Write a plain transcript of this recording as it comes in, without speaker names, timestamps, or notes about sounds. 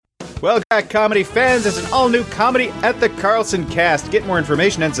Welcome back, comedy fans. It's an all-new comedy at the Carlson Cast. Get more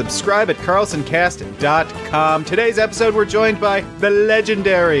information and subscribe at carlsoncast.com. Today's episode, we're joined by the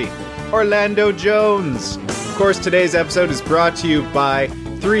legendary Orlando Jones. Of course, today's episode is brought to you by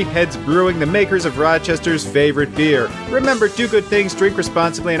Three Heads Brewing, the makers of Rochester's favorite beer. Remember, do good things, drink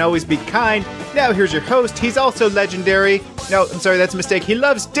responsibly, and always be kind. Now here's your host. He's also legendary. No, I'm sorry, that's a mistake. He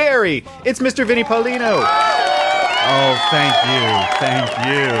loves dairy. It's Mr. Vinnie Paulino. Oh, thank you.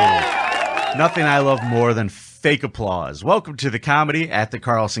 Nothing I love more than fake applause. Welcome to the comedy at the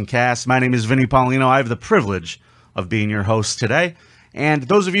Carlson Cast. My name is Vinnie Paulino. I have the privilege of being your host today. And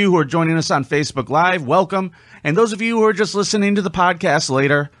those of you who are joining us on Facebook Live, welcome. And those of you who are just listening to the podcast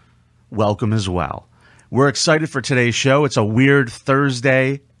later, welcome as well. We're excited for today's show. It's a weird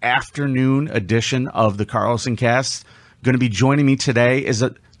Thursday afternoon edition of the Carlson Cast. Going to be joining me today is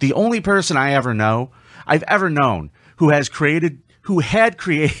the only person I've ever known who had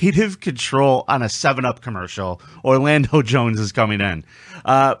creative control on a 7-Up commercial. Orlando Jones is coming in.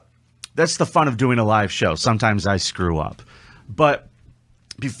 That's the fun of doing a live show. Sometimes I screw up. But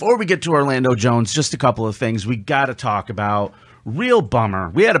before we get to Orlando Jones, just a couple of things we got to talk about. Real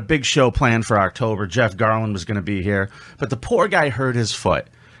bummer. We had a big show planned for October. Jeff Garland was going to be here, but the poor guy hurt his foot,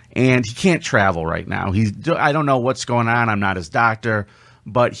 and he can't travel right now. I don't know what's going on. I'm not his doctor,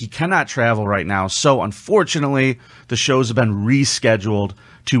 but he cannot travel right now. So unfortunately, the shows have been rescheduled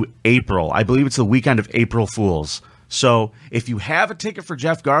to April. I believe it's the weekend of April Fools. So if you have a ticket for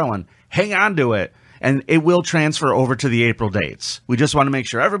Jeff Garland, hang on to it, and it will transfer over to the April dates. We just want to make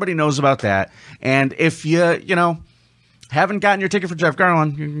sure everybody knows about that. And if you haven't gotten your ticket for Jeff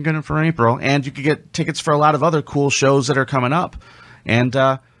Garland, you can get it for April, and you can get tickets for a lot of other cool shows that are coming up. And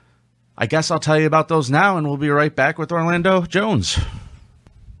I guess I'll tell you about those now, and we'll be right back with Orlando Jones.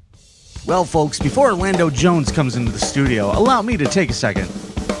 Well, folks, before Orlando Jones comes into the studio, allow me to take a second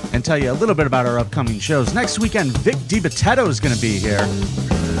and tell you a little bit about our upcoming shows. Next weekend, Vic DiBitetto is going to be here,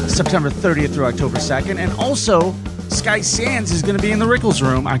 September 30th through October 2nd, and also Sky Sands is going to be in the Rickles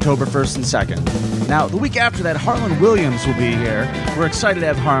Room October 1st and 2nd. Now, the week after that, Harlan Williams will be here. We're excited to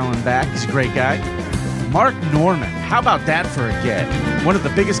have Harlan back. He's a great guy. Mark Norman, how about that for a get? One of the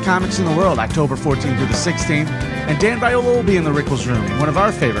biggest comics in the world, October 14th through the 16th. And Dan Viola will be in the Rickles Room, one of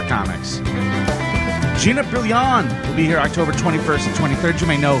our favorite comics. Gina Brilliant will be here October 21st and 23rd. You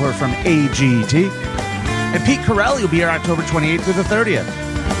may know her from AGT. And Pete Corelli will be here October 28th through the 30th.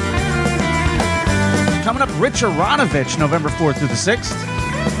 Coming up, Rich Aronovich, November 4th through the 6th.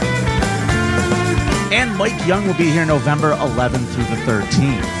 And Mike Young will be here November 11th through the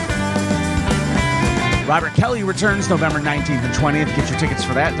 13th. Robert Kelly returns November 19th and 20th. Get your tickets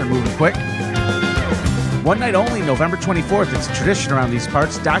for that. They're moving quick. One night only, November 24th. It's a tradition around these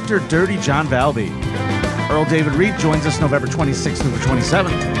parts. Dr. Dirty John Valby. Earl David Reed joins us November 26th through the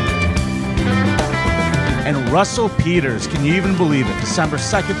 27th. And Russell Peters, can you even believe it? December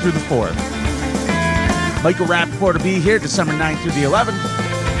 2nd through the 4th. Michael Rappaport will be here December 9th through the 11th.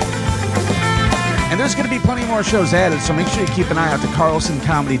 And there's going to be plenty more shows added, so make sure you keep an eye out to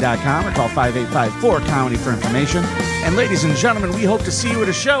carlsoncomedy.com or call 5854-COMEDY for information. And ladies and gentlemen, we hope to see you at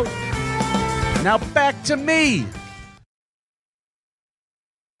a show. Now back to me.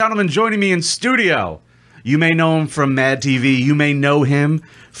 Gentlemen, joining me in studio. You may know him from Mad TV. You may know him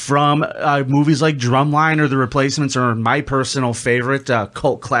from movies like Drumline or The Replacements, or my personal favorite,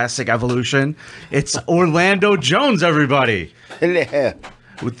 cult classic Evolution. It's Orlando Jones, everybody. Yeah.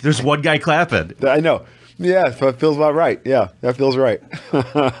 There's one guy clapping. I know. Yeah, that feels about right. Yeah, that feels right.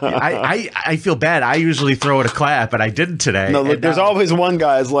 I feel bad. I usually throw it a clap, but I didn't today. No, look, there's always one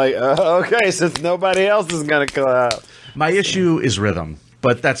guy who's like, okay, since nobody else is going to clap. My issue is rhythm,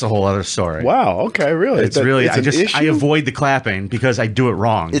 but that's a whole other story. Wow, okay, really? I avoid the clapping because I do it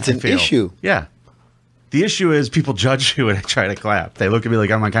wrong. It's an issue. Yeah. The issue is people judge you when I try to clap. They look at me like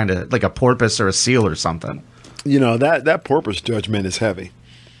I'm kind of like a porpoise or a seal or something. You know, that porpoise judgment is heavy.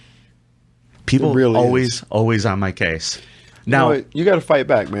 People really always on my case. Now, you got to fight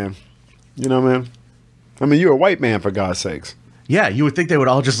back, man. You know, man. I mean, you're a white man, for God's sakes. Yeah, you would think they would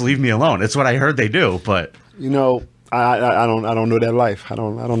all just leave me alone. It's what I heard they do, but you know, I don't know that life. I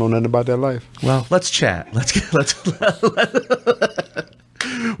don't know nothing about that life. Well, let's chat.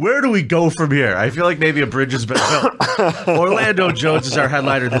 Where do we go from here? I feel like maybe a bridge has been built. Orlando Jones is our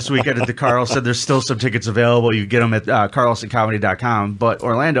headliner this weekend at the Carlson. There's still some tickets available. You get them at carlsoncomedy.com. But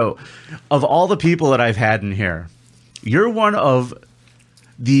Orlando, of all the people that I've had in here, you're one of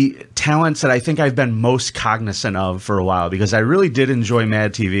the talents that I think I've been most cognizant of for a while, because I really did enjoy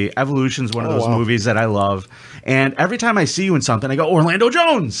Mad TV. Evolution's one of those movies that I love. And every time I see you in something, I go, Orlando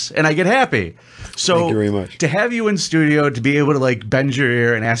Jones, and I get happy. So thank you very much. To have you in studio, to be able to like bend your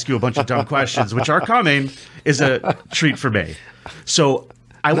ear and ask you a bunch of dumb questions, which are coming, is a treat for me. So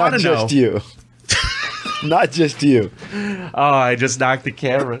I want to know. Not just you. Not just you. Oh, I just knocked the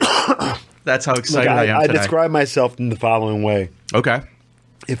camera. That's how excited I am today. I describe myself in the following way. Okay.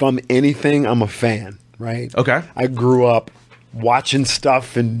 If I'm anything, I'm a fan, right? Okay. I grew up watching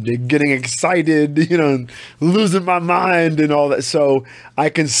stuff and getting excited, you know, losing my mind and all that. So I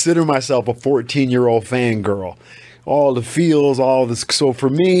consider myself a 14-year-old fangirl. All the feels, all this. So for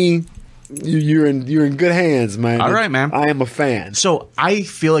me, you're in good hands, man. All right, man. I am a fan. So I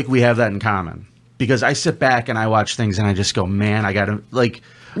feel like we have that in common, because I sit back and I watch things and I just go, man, I got to like.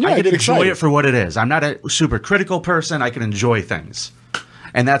 Yeah, I can get enjoy excited. it for what it is. I'm not a super critical person. I can enjoy things.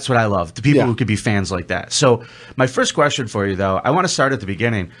 And that's what I love. The people who could be fans like that. So my first question for you, though, I want to start at the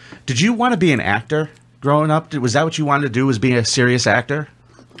beginning. Did you want to be an actor growing up? Was that what you wanted to do, was be a serious actor?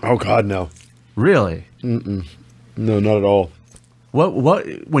 Oh, God, no. Really? No, not at all. What?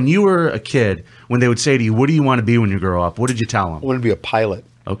 When you were a kid, when they would say to you, what do you want to be when you grow up? What did you tell them? I wanted to be a pilot.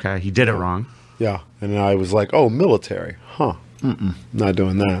 Okay, you did it wrong. Yeah. And I was like, oh, military. Huh. Not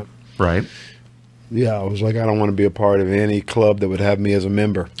doing that. Right. Yeah, I was like, I don't want to be a part of any club that would have me as a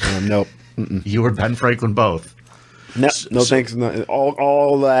member. Nope. You were Ben Franklin both. No, thanks. No,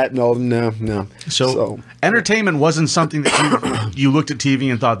 all that. No. So entertainment wasn't something that you looked at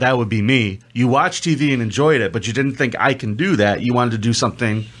TV and thought that would be me. You watched TV and enjoyed it, but you didn't think I can do that. You wanted to do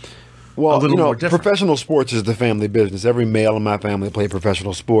something a little more different. Professional sports is the family business. Every male in my family played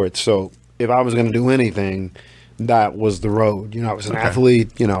professional sports. So if I was going to do anything, that was the road. You know, I was an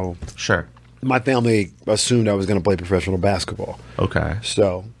athlete, you know. Sure. My family assumed I was going to play professional basketball. Okay.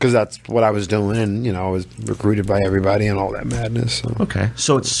 So, because that's what I was doing, and, you know, I was recruited by everybody and all that madness. So. Okay.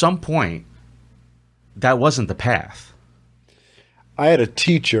 So at some point, that wasn't the path. I had a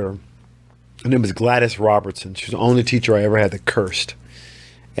teacher, her name was Gladys Robertson. She was the only teacher I ever had that cursed.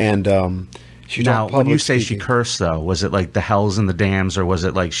 And she now, taught when you public say speaking. she cursed, though, was it like the hells and the dams, or was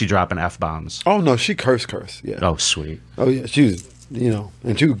it like she dropping F-bombs? Oh, no, she cursed, yeah. Oh, sweet. Oh, yeah, she was, you know,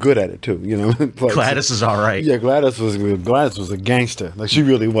 and she was good at it, too, you know. Like, Gladys is all right. Yeah, Gladys was a gangster. Like, she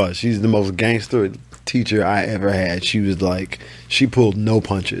really was. She's the most gangster teacher I ever had. She was like, she pulled no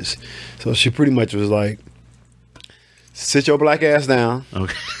punches. So she pretty much was like, sit your black ass down.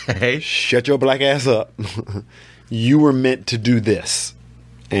 Okay. Shut your black ass up. You were meant to do this.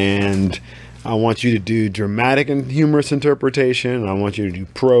 And I want you to do dramatic and humorous interpretation. I want you to do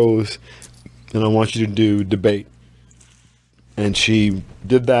prose. And I want you to do debate. And she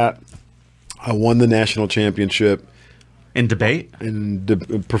did that. I won the national championship. In debate?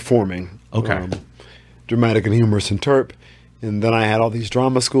 In performing. Okay. Dramatic and humorous interp. And then I had all these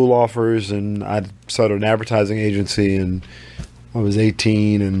drama school offers, and I started an advertising agency, and I was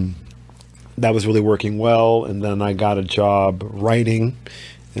 18, and that was really working well. And then I got a job writing,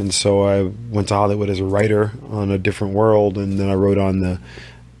 and so I went to Hollywood as a writer on A Different World, and then I wrote on the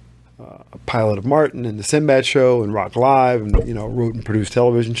pilot of Martin and the Sinbad Show and Rock Live, and, you know, wrote and produced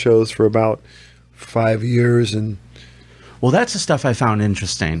television shows for about 5 years. And well, that's the stuff I found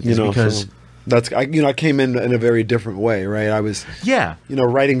interesting, you know, because so that's, I came in a very different way, right? I was,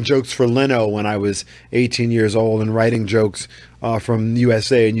 writing jokes for Leno when I was 18 years old, and writing jokes from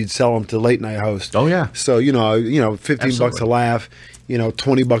USA, and you'd sell them to late night hosts. Oh yeah. So $15 bucks a laugh,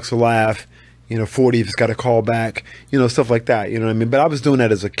 $20 a laugh, 40 if it's got a call back, stuff like that. You know what I mean? But I was doing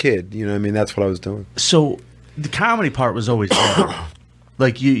that as a kid. You know what I mean? That's what I was doing. So the comedy part was always there.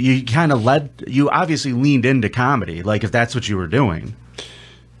 Like you kind of you obviously leaned into comedy, like if that's what you were doing.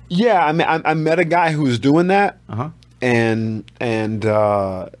 Yeah, I mean, I met a guy who was doing that, and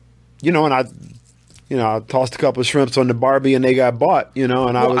I tossed a couple of shrimps on the Barbie, and they got bought, and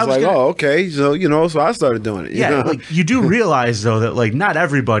I was like, oh, okay, so so I started doing it. Yeah, like you do realize though that like not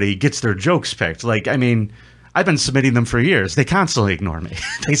everybody gets their jokes picked. Like, I mean, I've been submitting them for years. They constantly ignore me.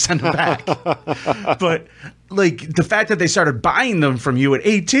 They send them back. But like the fact that they started buying them from you at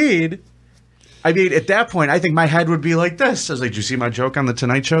 18. I mean, at that point, I think my head would be like this. I was like, did you see my joke on The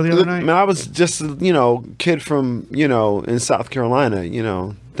Tonight Show the other night? Man, I was just, kid from, in South Carolina,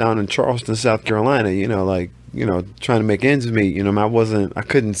 down in Charleston, South Carolina, trying to make ends meet. I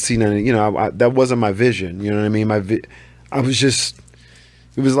couldn't see none, that wasn't my vision. You know what I mean? It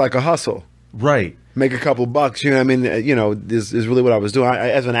was like a hustle. Right. make a couple bucks. You know what I mean? Is really what I was doing.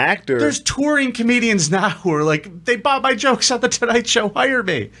 As an actor, There's touring comedians now who are like, they bought my jokes on the Tonight Show. Hire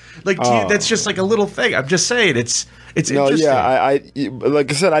me. Like, that's just like a little thing. I'm just saying, it's no, interesting. yeah. I like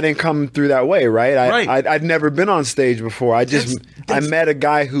I said, I didn't come through that way, right? Right. I'd never been on stage before. I met a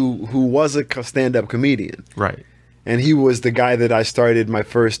guy who was a stand-up comedian, Right. and he was the guy that I started my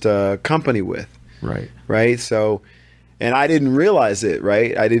first company with. Right. Right. So, and I didn't realize it.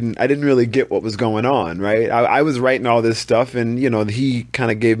 Right. I didn't really get what was going on. Right. I was writing all this stuff, and he kind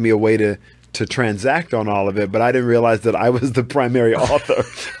of gave me a way to transact on all of it, but I didn't realize that I was the primary author.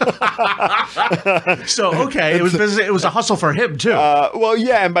 So okay, it was a hustle for him too. Well,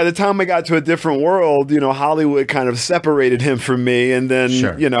 yeah, and by the time I got to a different world, Hollywood kind of separated him from me, and then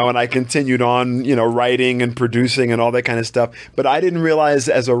Sure. and I continued on, writing and producing and all that kind of stuff. But I didn't realize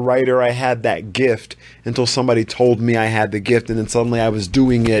as a writer I had that gift until somebody told me I had the gift, and then suddenly I was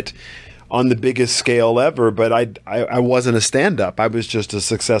doing it on the biggest scale ever. But I wasn't a stand-up. I was just a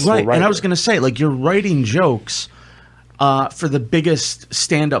successful right. writer. And I was going to say, like, you're writing jokes for the biggest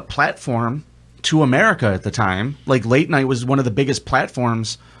stand-up platform to America at the time. Like, late night was one of the biggest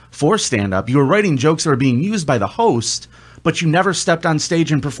platforms for stand-up. You were writing jokes that were being used by the host, but you never stepped on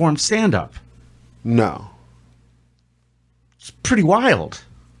stage and performed stand-up. No. It's pretty wild.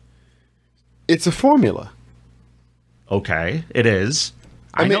 It's a formula. Okay, it is.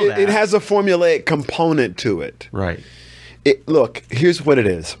 I mean, know that. it has a formulaic component to it. Right. Look, here's what it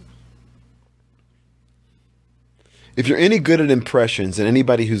is. If you're any good at impressions, and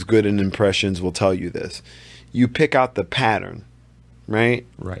anybody who's good at impressions will tell you this, you pick out the pattern, right?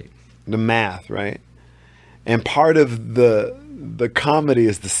 Right. The math, right? And part of the comedy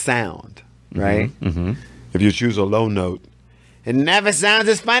is the sound, right? Mm-hmm. If you choose a low note, it never sounds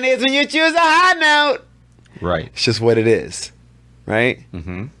as funny as when you choose a high note. Right. It's just what it is, right?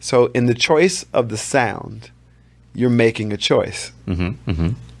 Mm-hmm. So in the choice of the sound, you're making a choice. Mm-hmm. Mm-hmm.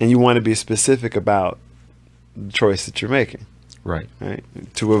 And you want to be specific about the choice that you're making, Right. right?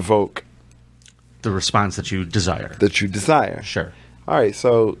 To evoke The response that you desire. that you desire. Sure. All right,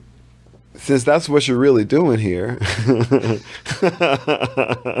 so since that's what you're really doing here,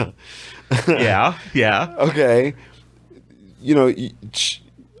 Yeah. Yeah. okay,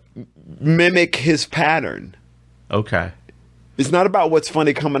 mimic his pattern. Okay. It's not about what's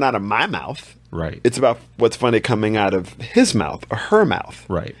funny coming out of my mouth. Right. It's about what's funny coming out of his mouth or her mouth.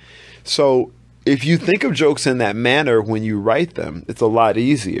 Right. So if you think of jokes in that manner when you write them, it's a lot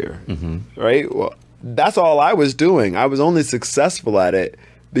easier, right? Well, that's all I was doing. I was only successful at it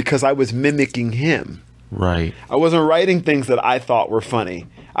because I was mimicking him. Right. I wasn't writing things that I thought were funny.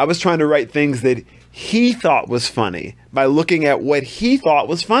 I was trying to write things that he thought was funny by looking at what he thought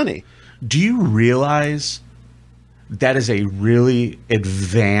was funny. Do you realize that is a really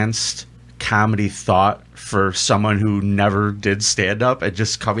advanced comedy thought for someone who never did stand-up and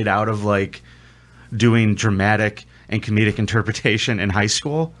just coming out of, like, doing dramatic and comedic interpretation in high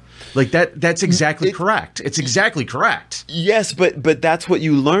school? Like, that's exactly correct. It's exactly correct. Yes, but that's what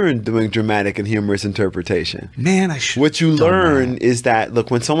you learn doing dramatic and humorous interpretation. Man, I should. What you learn is that, look,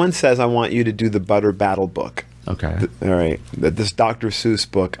 when someone says, I want you to do the Butter Battle book, Okay. all right, this Dr. Seuss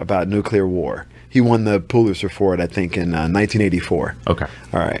book about nuclear war, he won the Pulitzer for it, I think, in 1984. Okay.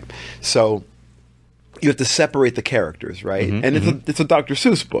 All right. So you have to separate the characters, right? And it's a Dr.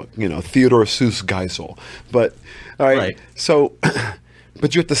 Seuss book, Theodore Seuss Geisel. But, all right. So,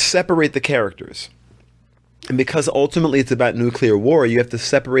 but you have to separate the characters. And because ultimately it's about nuclear war, you have to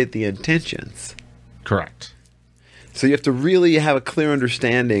separate the intentions. Correct. So you have to really have a clear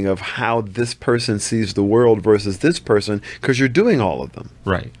understanding of how this person sees the world versus this person, because you're doing all of them.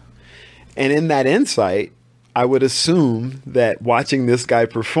 Right. And in that insight, I would assume that watching this guy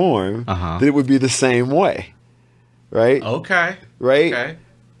perform, that it would be the same way, right? Okay. Right? Okay.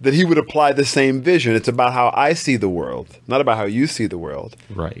 That he would apply the same vision. It's about how I see the world, not about how you see the world.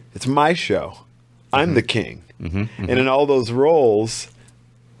 Right. It's my show. I'm the king. And in all those roles,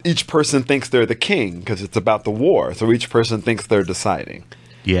 each person thinks they're the king because it's about the war. So each person thinks they're deciding.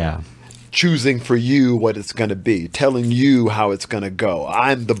 Yeah. Choosing for you what it's going to be, telling you how it's going to go.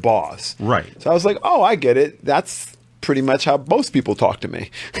 I'm the boss. Right. So I was like, oh, I get it. That's pretty much how most people talk to me.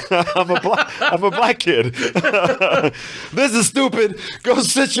 I'm a black kid. This is stupid. Go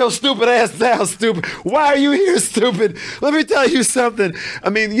sit your stupid ass down, stupid. Why are you here, stupid? Let me tell you something. I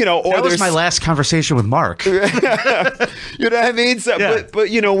mean, or That was my last conversation with Mark. You know what I mean? So, Yeah.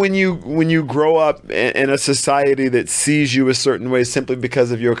 but when you grow up in a society that sees you a certain way simply because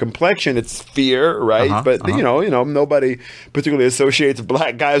of your complexion, it's fear, right? But nobody particularly associates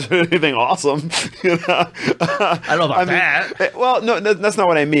black guys with anything awesome. I don't know about that. Well, no, that's not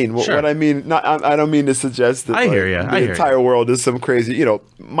what I mean. Sure. What I mean, I don't mean to suggest that I hear you. the entire world is some crazy. You know,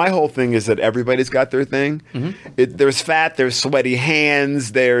 my whole thing is that everybody's got their thing. There's fat, there's sweaty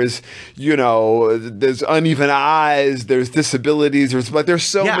hands, there's there's uneven eyes, there's disabilities, there's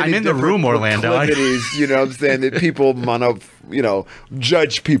so many. I'm in the room, Orlando. You know what I'm saying, that people want to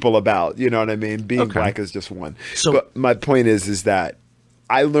judge people about. You know what I mean? Being black is just one. So, but my point is that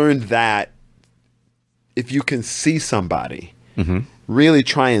I learned that if you can see somebody, really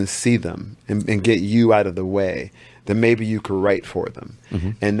try and see them and get you out of the way, then maybe you could write for them.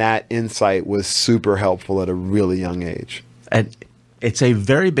 And that insight was super helpful at a really young age. And it's a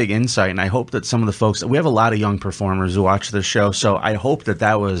very big insight, and I hope that some of the folks, we have a lot of young performers who watch this show, so I hope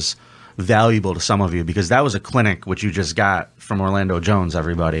that was valuable to some of you, because that was a clinic which you just got from Orlando Jones,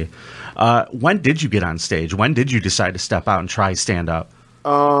 everybody. When did you get on stage? When did you decide to step out and try stand-up?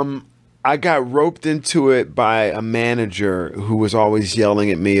 I got roped into it by a manager who was always yelling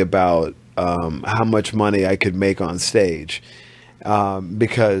at me about how much money I could make on stage.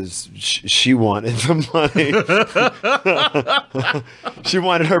 Because she wanted the money. She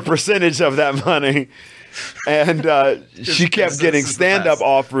wanted her percentage of that money. And she kept getting stand-up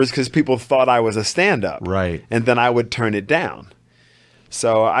offers because people thought I was a stand-up. Right. And then I would turn it down.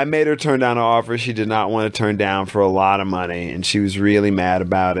 So I made her turn down an offer she did not want to turn down for a lot of money, and she was really mad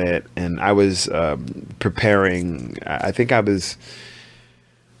about it. And I was preparing. I think I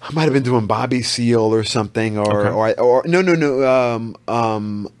might have been doing Bobby Seale or something, or no.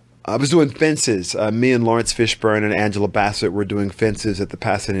 I was doing Fences. Me and Lawrence Fishburne and Angela Bassett were doing Fences at the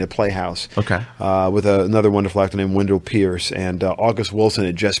Pasadena Playhouse. Okay. With another wonderful actor named Wendell Pierce, and August Wilson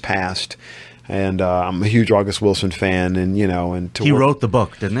had just passed. And I'm a huge August Wilson fan, and he wrote the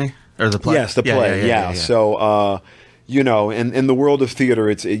book, didn't he? Or the play? Yes, the play. Yeah. So, in the world of theater,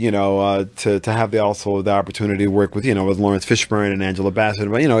 it's to have the opportunity to work with with Lawrence Fishburne and Angela Bassett.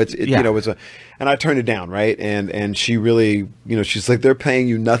 But it's and I turned it down, right? And she really, she's like, they're paying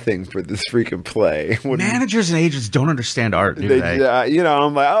you nothing for this freaking play. Managers and agents don't understand art, do they?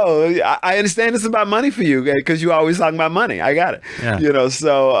 I'm like, I understand it's about money for you because you always talking about money. I got it.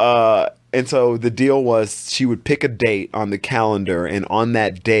 Yeah. And so the deal was she would pick a date on the calendar, and on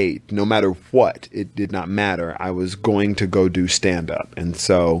that date, no matter what, it did not matter, I was going to go do stand-up. And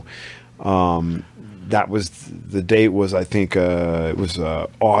so that was the date was, I think, it was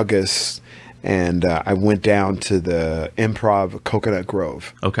August, and I went down to the Improv Coconut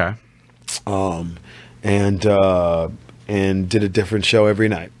Grove. Okay. And did a different show every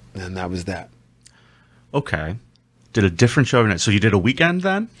night, and that was that. Okay. Did a different show every night. So you did a weekend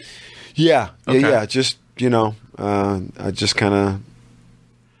then? Yeah. Okay. Yeah. Just, I just kind of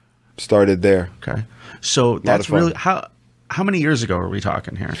started there. Okay. So that's really, how many years ago are we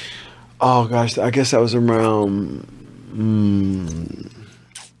talking here? Oh, gosh. I guess that was around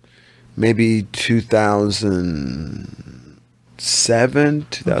maybe 2007,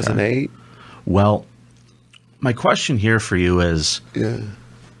 2008. Okay. Well, my question here for you is,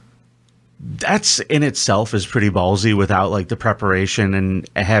 that's in itself is pretty ballsy without like the preparation and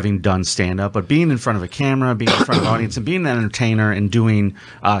having done stand-up, but being in front of a camera, being in front of an audience, and being an entertainer and doing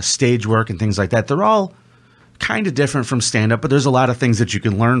stage work and things like that, they're all kind of different from stand-up, but there's a lot of things that you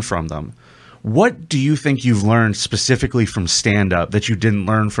can learn from them. What do you think you've learned specifically from stand-up that you didn't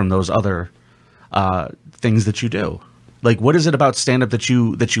learn from those other things that you do? Like, what is it about stand-up that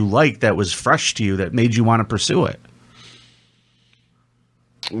you like that was fresh to you that made you want to pursue it?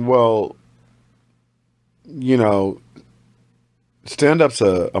 Well, stand-up's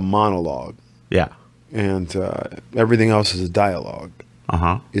a monologue. Yeah. And everything else is a dialogue.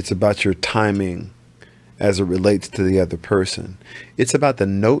 Uh-huh. It's about your timing as it relates to the other person. It's about the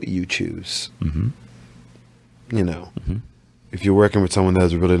note you choose. Mm-hmm. If you're working with someone that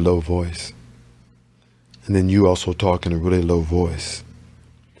has a really low voice, and then you also talk in a really low voice,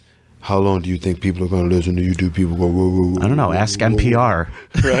 how long do you think people are going to listen to you? Do people go, whoa, whoa, whoa, I don't know. Ask NPR.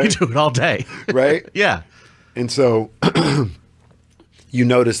 Right? They do it all day. Right? Yeah. And so you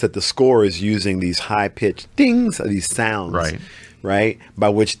notice that the score is using these high-pitched dings, these sounds, right, by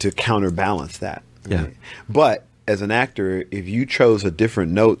which to counterbalance that. Right? Yeah. But as an actor, if you chose a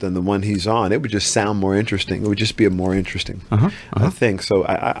different note than the one he's on, it would just sound more interesting. It would just be a more interesting thing. So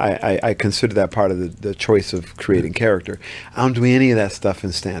I consider that part of the choice of creating character. I don't do any of that stuff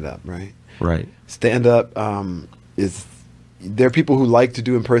in stand-up, right? Right. Stand-up is... There are people who like to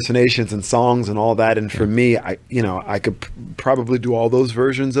do impersonations and songs and all that, and for me, I could probably do all those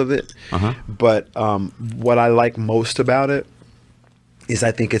versions of it. But what I like most about it is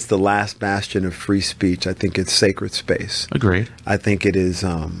I think it's the last bastion of free speech. I think it's sacred space. Agreed. I think it is.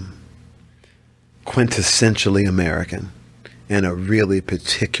 quintessentially American in a really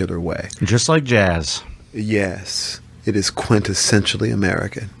particular way. Just like jazz. Yes, it is quintessentially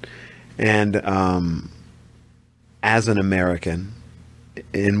American. And as an American,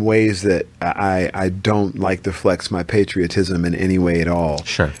 in ways that I don't like to flex my patriotism in any way at all.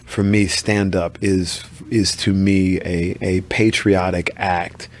 Sure. For me, stand-up is to me a patriotic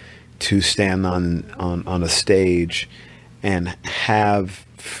act to stand on a stage and have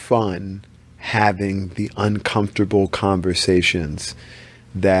fun having the uncomfortable conversations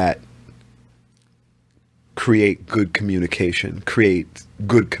that create good communication, create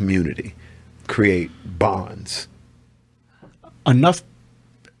good community, create bonds. Enough.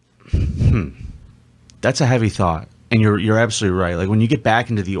 That's a heavy thought, and you're absolutely right. Like when you get back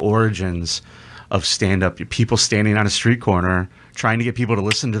into the origins of stand-up, people standing on a street corner trying to get people to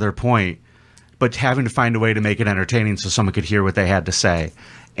listen to their point, but having to find a way to make it entertaining so someone could hear what they had to say.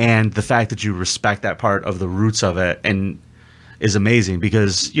 And the fact that you respect that part of the roots of it and is amazing,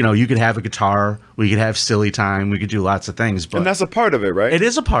 because you could have a guitar, we could have silly time, we could do lots of things, but and that's a part of it, right? It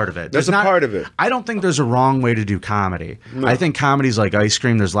is a part of it. That's a part of it. I don't think there's a wrong way to do comedy. No. I think comedy's like ice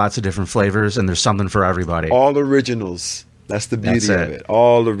cream. There's lots of different flavors, and there's something for everybody. All originals. That's the beauty of it.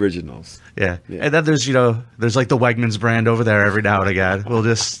 All originals. Yeah. And then there's like the Wegmans brand over there every now and again. We'll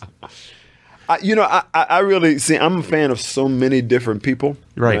just I really see. I'm a fan of so many different people.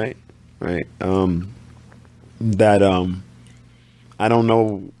 Right. I don't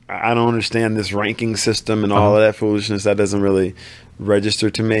know. I don't understand this ranking system and all of that foolishness. That doesn't really register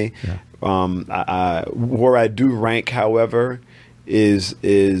to me. Yeah. Where I do rank, however, is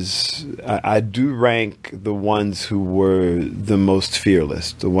I do rank the ones who were the most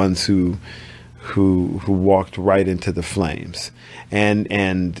fearless, the ones who walked right into the flames, and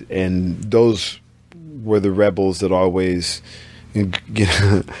those were the rebels that always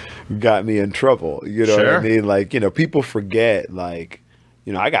got me in trouble. You know what I mean? Like, people forget, like,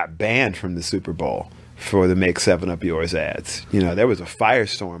 I got banned from the Super Bowl for the Make 7 Up Yours ads. There was a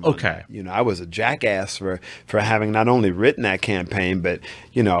firestorm. Okay. I was a jackass for having not only written that campaign, but,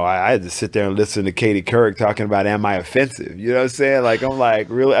 I had to sit there and listen to Katie Couric talking about, am I offensive? You know what I'm saying? Like, I'm like,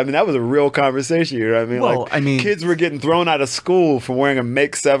 really? I mean, that was a real conversation. You know what I mean? Well, like, kids were getting thrown out of school for wearing a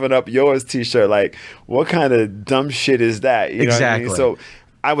Make 7 Up Yours t-shirt. Like, what kind of dumb shit is that? You know what I mean? So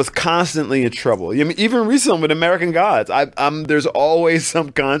I was constantly in trouble. I mean, even recently with American Gods, there's always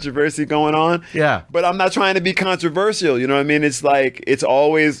some controversy going on. Yeah. But I'm not trying to be controversial. You know what I mean? It's like, it's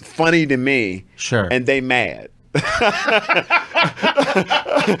always funny to me. Sure. And they mad.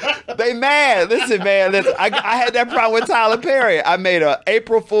 They mad. Listen, man. I had that problem with Tyler Perry. I made a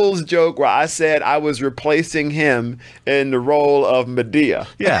April Fool's joke where I said I was replacing him in the role of Medea.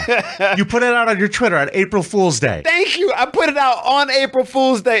 Yeah. You put it out on your Twitter on April Fool's Day. Thank you. I put it out on April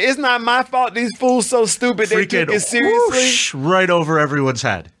Fool's Day. It's not my fault these fools so stupid they took it seriously. Whoosh, right over everyone's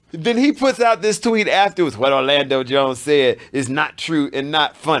head. Then he puts out this tweet afterwards. What Orlando Jones said is not true and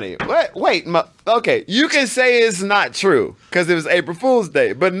not funny. What? Wait, okay. You can say it's not true because it was April Fool's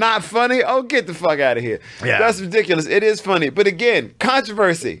Day, but not funny? Oh, get the fuck out of here. Yeah. That's ridiculous. It is funny. But again,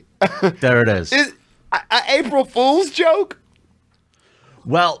 controversy. There it is. An April Fool's joke?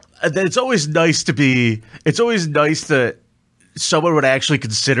 Well, it's always nice that someone would actually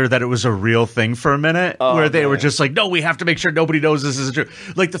consider that it was a real thing for a minute, where they were just like, no, we have to make sure nobody knows this is true.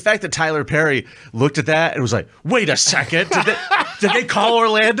 Like the fact that Tyler Perry looked at that and was like, wait a second, did they call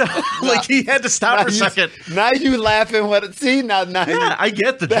Orlando? Like he had to stop for a second. Now you laughing. I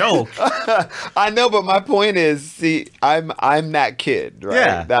get the joke. I know, but my point is, see, I'm that kid, right?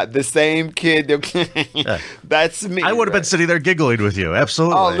 Yeah. That the same kid. That's me. I would have been sitting there giggling with you.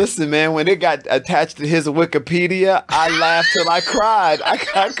 Absolutely. Oh, listen, man, when it got attached to his Wikipedia, I laughed till I cried. I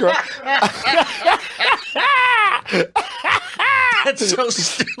cried. That's so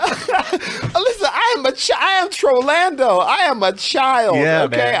stupid. Listen, I am Trolando. I am a child. Yeah,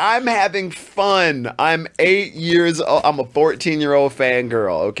 okay, man. I'm having fun. I'm 8 years old. I'm a 14-year-old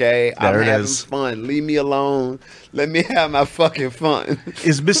fangirl. Okay, I'm having fun. Leave me alone. Let me have my fucking fun.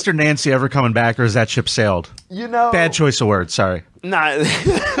 Is Mr. Nancy ever coming back, or is that ship sailed? Bad choice of words. Sorry. Nah. right.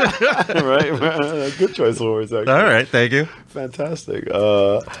 Good choice of words. Actually. All right. Thank you. Fantastic.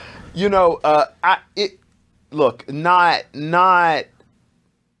 Look, not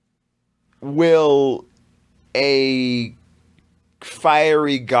will a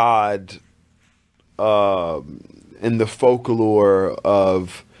fiery god in the folklore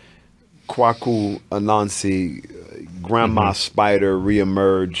of Kwaku Anansi, Grandma Spider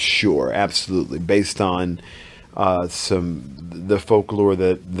reemerge? Sure, absolutely. Based on the folklore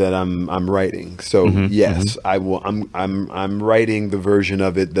that I'm writing. So yes, I will. I'm writing the version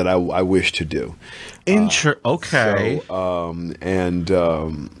of it that I wish to do. Okay. So,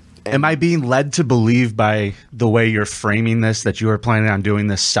 am I being led to believe by the way you're framing this that you are planning on doing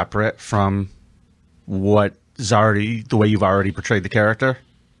this separate from what is already the way you've already portrayed the character?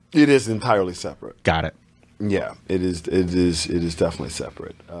 It is entirely separate. Got it. Yeah, it is definitely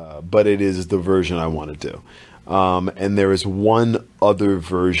separate, but it is the version I want to do. And there is one other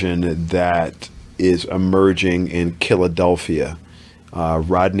version that is emerging in Philadelphia.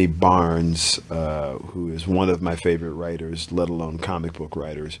 Rodney Barnes, who is one of my favorite writers, let alone comic book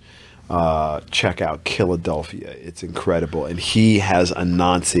writers, check out Philadelphia. It's incredible. And he has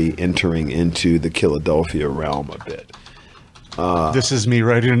Anansi entering into the Philadelphia realm a bit. This is me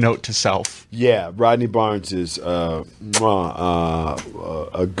writing a note to self. Yeah, Rodney Barnes is a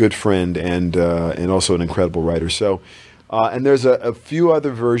good friend and also an incredible writer. So, and there's a few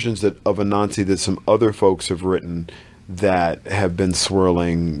other versions of Anansi that some other folks have written that have been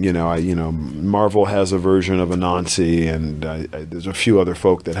swirling. Marvel has a version of Anansi, and there's a few other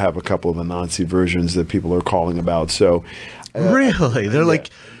folk that have a couple of Anansi versions that people are calling about. So, really, they're like,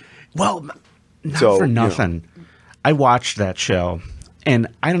 well, not for nothing. I watched that show, and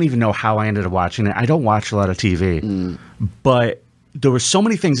I don't even know how I ended up watching it. I don't watch a lot of TV, but there were so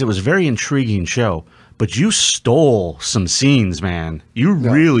many things. It was a very intriguing show, but you stole some scenes, man. You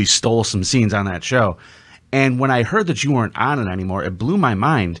really stole some scenes on that show. And when I heard that you weren't on it anymore, it blew my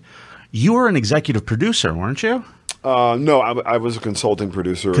mind. You were an executive producer, weren't you? No, I was a consulting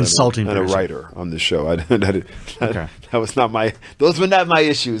producer and a writer on the show. That was not my. Those were not my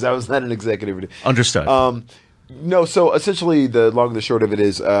issues. I was not an executive producer. Understood. No, so essentially the long and the short of it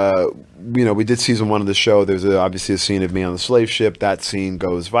is, we did season 1 of the show. There's obviously a scene of me on the slave ship. That scene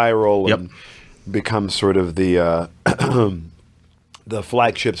goes viral and becomes sort of the the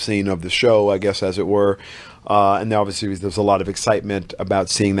flagship scene of the show, I guess, as it were. And obviously there's a lot of excitement about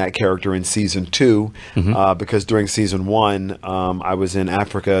seeing that character in season 2, because during season 1, I was in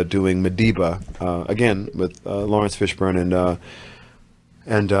Africa doing Madiba, again, with Lawrence Fishburne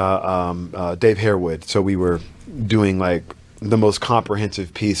and Dave Harewood. So we were doing like the most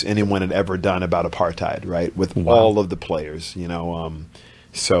comprehensive piece anyone had ever done about apartheid, right? With all of the players,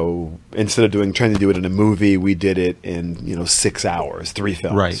 so instead of trying to do it in a movie, we did it in 6 hours, 3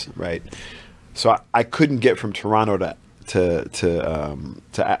 films, right? So I couldn't get from Toronto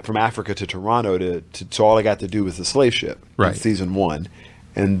from Africa to Toronto so all I got to do was the slave ship in season 1,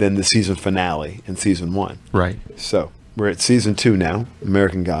 and then the season finale in season 1, right? So we're at season 2 now,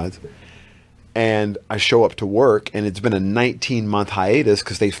 American Gods. And I show up to work, and it's been a 19-month hiatus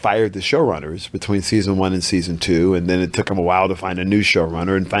because they fired the showrunners between season 1 and season 2, and then it took them a while to find a new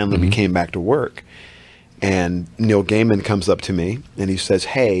showrunner, and finally we came back to work. And Neil Gaiman comes up to me, and he says,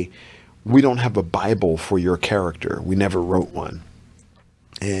 "Hey, we don't have a Bible for your character. We never wrote one."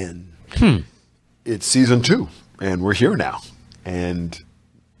 And it's season 2, and we're here now. And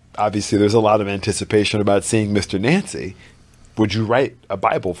obviously there's a lot of anticipation about seeing Mr. Nancy. Would you write a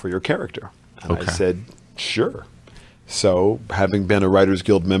Bible for your character? And I said, sure. So, having been a Writers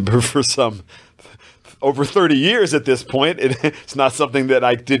Guild member for over 30 years at this point, it's not something that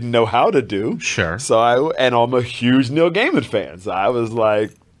I didn't know how to do. Sure. So I'm a huge Neil Gaiman fan. So I was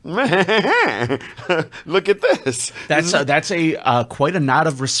like, man, look at this. That's a quite a nod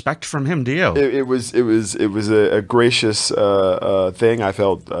of respect from him to you. It was a gracious thing. I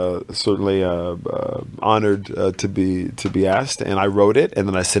felt certainly honored to be asked, and I wrote it, and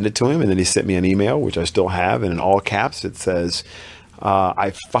then I sent it to him, and then he sent me an email, which I still have, and in all caps it says,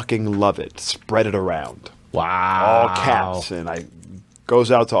 "I fucking love it. Spread it around." Wow. All caps, and I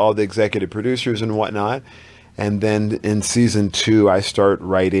goes out to all the executive producers and whatnot. And then in season 2, I start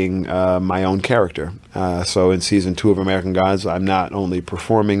writing my own character. So in season 2 of American Gods, I'm not only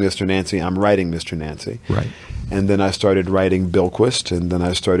performing Mr. Nancy, I'm writing Mr. Nancy. Right. And then I started writing Bilquist, and then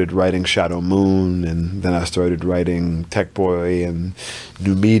I started writing Shadow Moon, and then I started writing Tech Boy and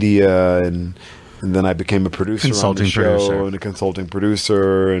New Media, and then I became a producer on the show and a consulting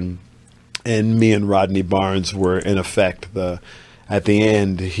producer, and me and Rodney Barnes were in effect at the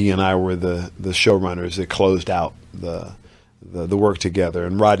end, he and I were the showrunners that closed out the work together.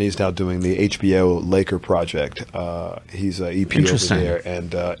 And Rodney's now doing the HBO Laker project. He's an EP over there,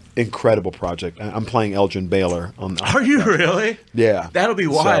 and incredible project. I'm playing Elgin Baylor on. Are you really? Yeah, that'll be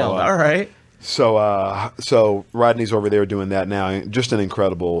wild. All right. So Rodney's over there doing that now. Just an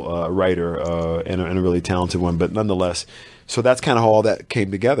incredible writer and a really talented one. But nonetheless, so that's kind of how all that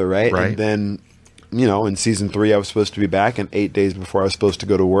came together, right? And then, in season 3, I was supposed to be back, and 8 days before I was supposed to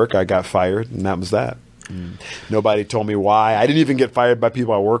go to work, I got fired, and that was that. Nobody told me why. I didn't even get fired by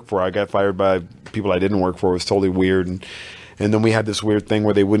people I work for. I got fired by people I didn't work for. It was totally weird. And then we had this weird thing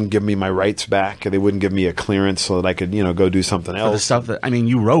where they wouldn't give me my rights back. They wouldn't give me a clearance so that I could, go do something else. The stuff that,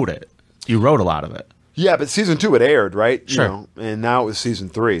 you wrote it. You wrote a lot of it. Yeah, but season 2 it aired, right? Sure. And now it was season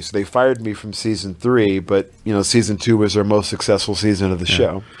 3. So they fired me from season 3, but season 2 was their most successful season of the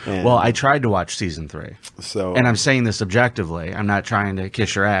show. And well, I tried to watch season 3. So, and I'm saying this objectively. I'm not trying to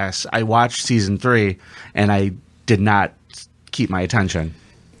kiss your ass. I watched season 3, and I did not keep my attention.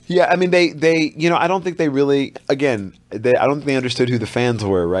 yeah, I mean they I don't think they really I don't think they understood who the fans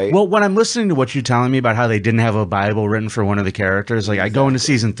were, right? Well, when I'm listening to what you're telling me about how they didn't have a Bible written for one of the characters, like I go into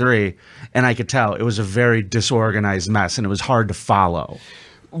season 3 and I could tell it was a very disorganized mess and it was hard to follow.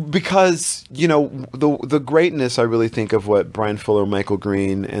 Because the greatness, I really think, of what Brian Fuller, Michael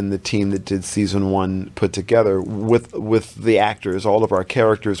Green, and the team that did season 1 put together with the actors, all of our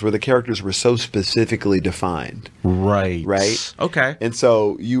characters, where the characters were so specifically defined. Right. Okay. And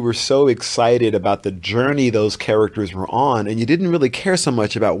so you were so excited about the journey those characters were on, and you didn't really care so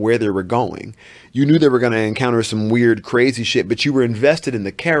much about where they were going. You knew they were going to encounter some weird, crazy shit, but you were invested in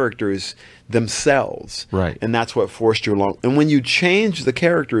the characters themselves. Right. And that's what forced you along. And when you change the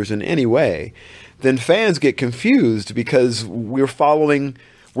characters in any way, then fans get confused because we're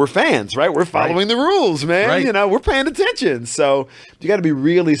fans, right? We're following the rules, man. Right. We're paying attention. So you got to be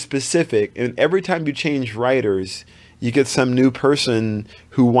really specific. And every time you change writers, you get some new person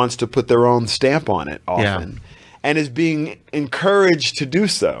who wants to put their own stamp on it often. Yeah. And is being encouraged to do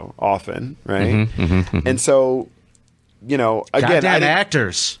so often, right? And so, again, Goddamn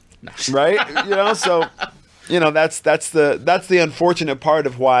actors. right? So that's the unfortunate part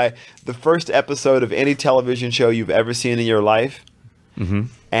of why the first episode of any television show you've ever seen in your life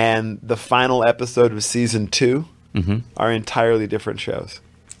and the final episode of season 2 are entirely different shows.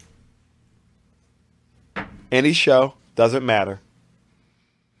 Any show, doesn't matter.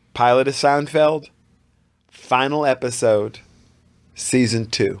 Pilot is Seinfeld, final episode, season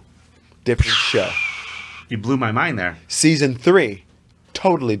 2, different show. You blew my mind there. Season 3,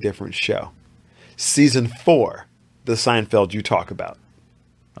 totally different show. Season 4, the Seinfeld you talk about.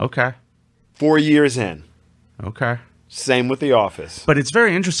 Okay. 4 years in. Okay. Same with The Office. But it's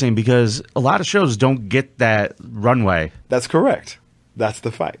very interesting because a lot of shows don't get that runway. That's correct. That's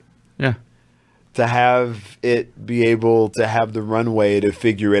the fight. Yeah. To have it be able to have the runway to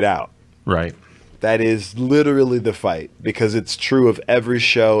figure it out. Right. That is literally the fight, because it's true of every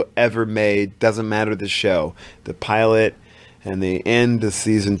show ever made. Doesn't matter the show. The pilot and the end of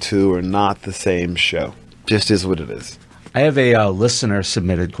season 2 are not the same show. Just is what it is. I have a listener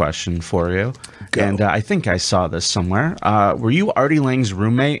submitted question for you. Go. And I think I saw this somewhere. Were you Artie Lange's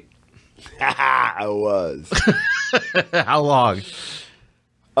roommate? I was. How long?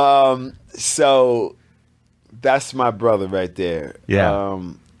 So that's my brother right there. Yeah.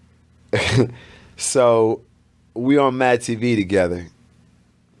 So we on Mad TV together,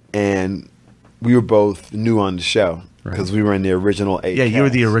 and we were both new on the show because we were in the original 8 Yeah, cast. you were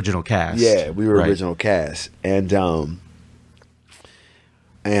the original cast. Yeah, we were Right. original cast. And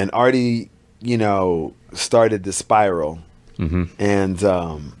Artie, started the spiral. And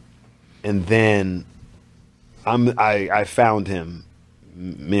then I found him.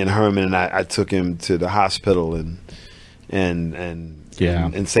 Me and Herman and I took him to the hospital and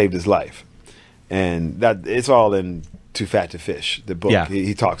saved his life. And that it's all in Too Fat to Fish, the book. Yeah.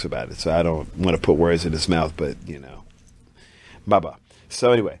 He talks about it, so I don't want to put words in his mouth, but bye-bye.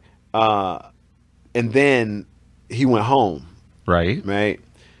 So anyway, and then he went home, Right.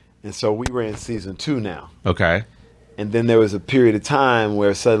 and so we were in season 2 now. Okay. And then there was a period of time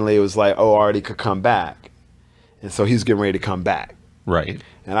where suddenly it was like, oh, Artie could come back, and so he's getting ready to come back. Right.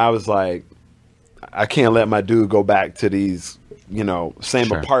 And I was like, I can't let my dude go back to these, same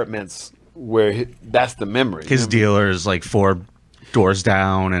Sure. apartments where that's the memory. His dealer is like 4 doors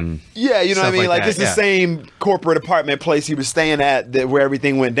down and Yeah, you know what I stuff mean? Like that, it's the same corporate apartment place he was staying at where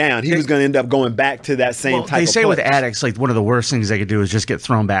everything went down. He was going to end up going back to that same type they of say place. with addicts, like one of the worst things they could do is just get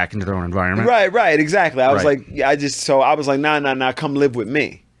thrown back into their own environment. Right, exactly. I was Right. like, I was like, nah, come live with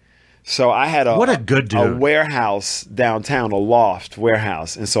me. So I had What a good dude. a warehouse downtown, a loft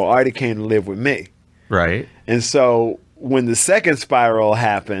warehouse. And so Artie came to live with me. Right. And so when the second spiral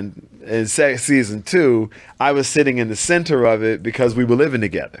happened in season 2, I was sitting in the center of it because we were living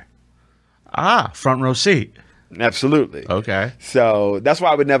together. Front row seat. Absolutely. Okay. So that's why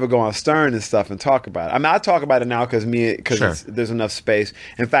I would never go on Stern and stuff and talk about it. I mean, I talk about it now because Sure. there's enough space.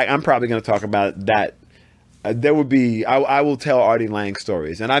 In fact, I'm probably going to talk about that. There would be, I will tell Artie Lange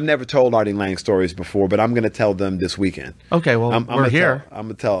stories. And I've never told Artie Lange stories before, but I'm going to tell them this weekend. Okay, well, we're here. I'm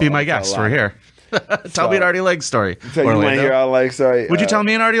going to tell. Be my I'm gonna guest. tell a We're lot. here. Tell me an Artie Lange story. You want to hear Artie Lange story? Would you tell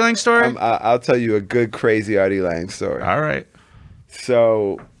me an Artie Lange story? I'll tell you a good, crazy Artie Lange story. All right.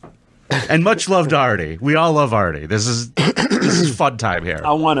 So, and much love to Artie. We all love Artie. This is fun time here.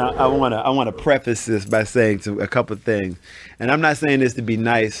 I wanna preface this by saying a couple of things, and I'm not saying this to be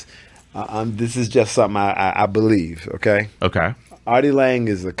nice. This is just something I believe. Okay. Okay. Artie Lange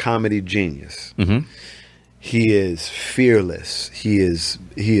is a comedy genius. Mm-hmm. He is fearless. He is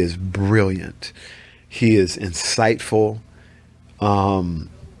brilliant. He is insightful.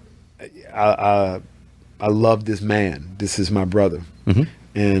 I love this man. This is my brother.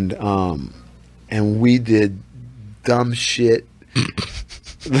 Mm-hmm. And we did dumb shit.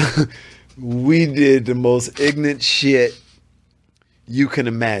 We did the most ignorant shit you can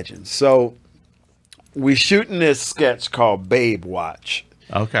imagine. So we shooting this sketch called Babe Watch.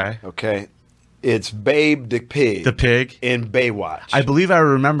 Okay. It's Babe the Pig. The pig in Baywatch. I believe I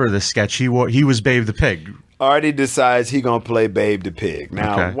remember this sketch. He was Babe the Pig. Artie decides he gonna play Babe the Pig.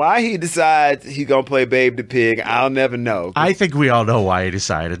 Now, why he decides he gonna play Babe the Pig, I'll never know. I think we all know why he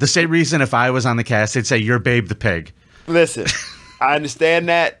decided. The same reason if I was on the cast, they'd say, you're Babe the Pig. Listen, I understand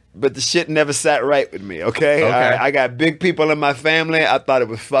that, but the shit never sat right with me, okay? I got big people in my family. I thought it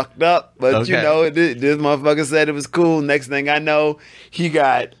was fucked up, but you know, this motherfucker said it was cool. Next thing I know, he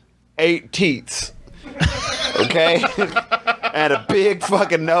got 8 teats, okay? And a big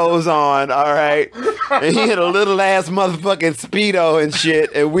fucking nose on, all right? And he had a little ass motherfucking Speedo and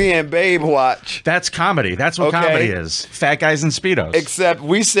shit, and we in Babe Watch. That's comedy. That's what comedy is. Fat guys in Speedos. Except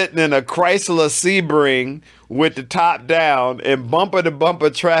we sitting in a Chrysler Sebring with the top down in bumper-to-bumper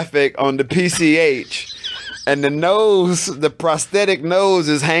traffic on the PCH. And the prosthetic nose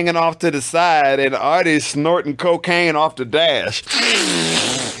is hanging off to the side, and Artie's snorting cocaine off the dash.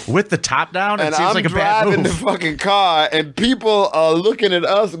 With the top down? It and seems I'm like a bad move. driving the fucking car, and people are looking at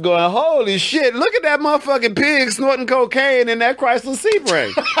us going, holy shit, look at that motherfucking pig snorting cocaine in that Chrysler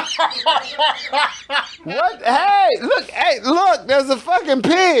Sebring. What? Hey, look, there's a fucking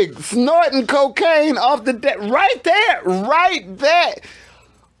pig snorting cocaine off the deck. Right there.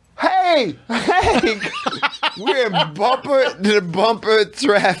 Hey, we're in bumper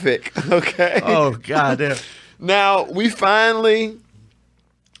traffic, okay? Oh, goddamn. Now, we finally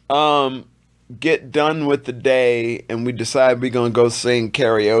get done with the day, and we decide we're going to go sing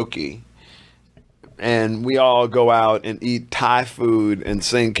karaoke. And we all go out and eat Thai food and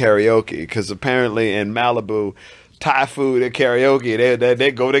sing karaoke, because apparently in Malibu, Thai food and karaoke,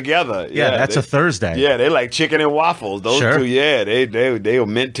 they go together. Yeah, that's a Thursday. Yeah, they like chicken and waffles. Those two, yeah, they were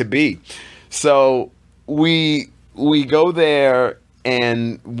meant to be. So we go there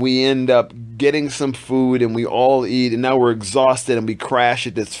and we end up getting some food and we all eat, and now we're exhausted and we crash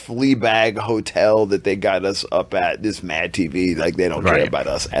at this flea bag hotel that they got us up at, this Mad TV. Like, they don't care about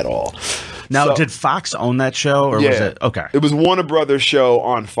us at all. Now, did Fox own that show, or was it? Okay. It was Warner Brothers show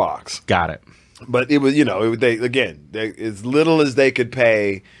on Fox. Got it. But it was, they as little as they could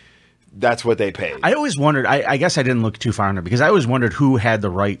pay, that's what they paid. I always wondered, I guess I didn't look too far into it, because I always wondered who had the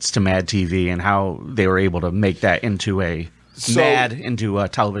rights to Mad TV and how they were able to make that into a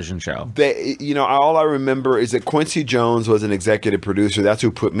television show. All I remember is that Quincy Jones was an executive producer. That's who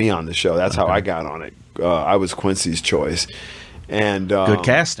put me on the show. That's how I got on it. I was Quincy's choice. And good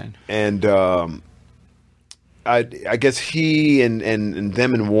casting. And I guess he and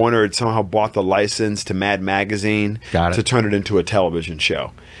them and Warner had somehow bought the license to Mad Magazine to turn it into a television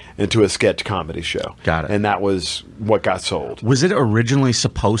show, into a sketch comedy show. Got it. And that was what got sold. Was it originally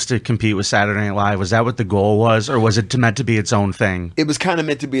supposed to compete with Saturday Night Live? Was that what the goal was, or was it meant to be its own thing? It was kind of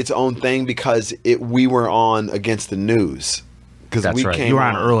meant to be its own thing because we were on against the news. That's right. You were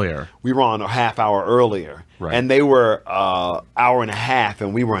on earlier. We were on a half hour earlier. Right. And they were hour and a half,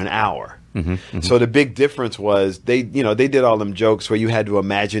 and we were an hour. Mm-hmm, mm-hmm. So the big difference was they did all them jokes where you had to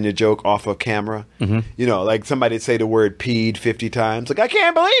imagine a joke off of camera. Mm-hmm. Like somebody would say the word peed 50 times. Like, I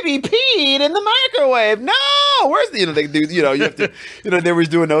can't believe he peed in the microwave. No, where's they do, you have to, they were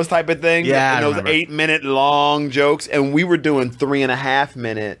doing those type of things. Yeah, and those 8-minute long jokes. And we were doing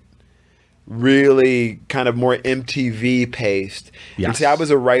 3.5-minute, really kind of more MTV paced. Yes. And see, I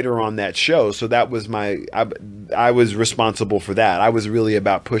was a writer on that show, so that was I was responsible for that. I was really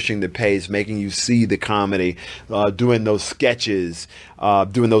about pushing the pace, making you see the comedy, doing those sketches,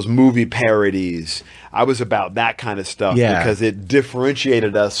 doing those movie parodies. I was about that kind of stuff because it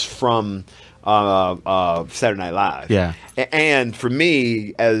differentiated us from Saturday Night Live. Yeah. And for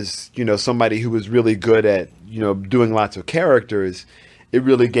me, as somebody who was really good at doing lots of characters, it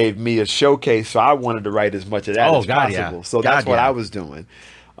really gave me a showcase, so I wanted to write as much of that as possible. Yeah. So that's what I was doing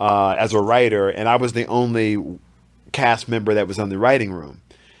as a writer, and I was the only cast member that was in the writing room.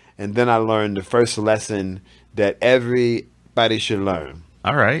 And then I learned the first lesson that everybody should learn.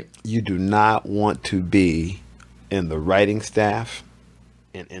 All right. You do not want to be in the writing staff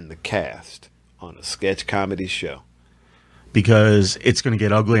and in the cast on a sketch comedy show. Because it's going to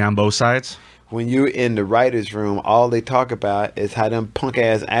get ugly on both sides? When you're in the writer's room, all they talk about is how them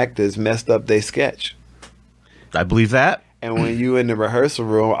punk-ass actors messed up their sketch. I believe that. And when you in the rehearsal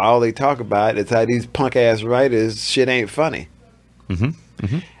room, all they talk about is how these punk-ass writers, shit ain't funny.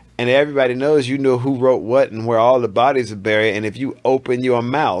 And everybody knows you know who wrote what and where all the bodies are buried. And if you open your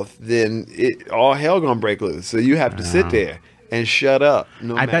mouth, then all hell gonna break loose. So you have to sit there and shut up.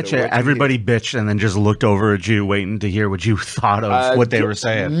 I bet you everybody bitched and then just looked over at you waiting to hear what you thought of what they were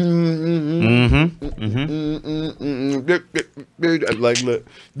saying. Like, look,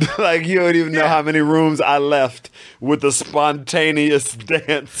 like you don't even know how many rooms I left with the spontaneous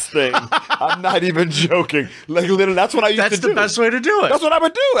dance thing. I'm not even joking. Like, literally, that's what I used to do. That's the best way to do it. That's what I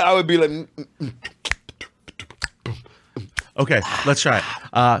would do. I would be like... Okay, let's try it.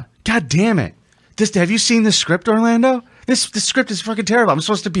 God damn it. Have you seen this script, Orlando? This script is fucking terrible. I'm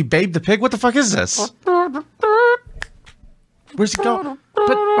supposed to be Babe the Pig? What the fuck is this? Where's it going?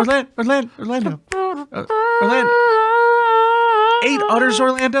 But Orlando. 8 udders,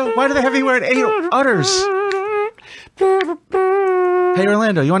 Orlando? Why do they have you wearing 8 udders? Hey,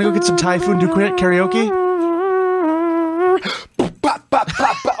 Orlando, you want to go get some Thai food and do karaoke?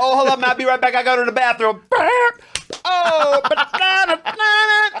 Oh, hold on, I'll be right back. I go to the bathroom. Oh,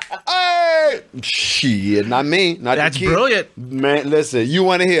 hey. Shit, not me. Not That's brilliant. Man, listen, you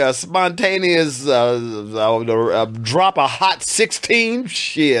want to hear a spontaneous drop a hot 16?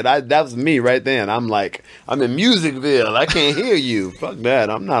 Shit, that was me right then. I'm like, I'm in Musicville. I can't hear you. Fuck that.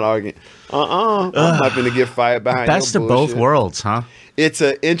 I'm not arguing. I'm not going to get fired behind Best your of bullshit. both worlds, huh? It's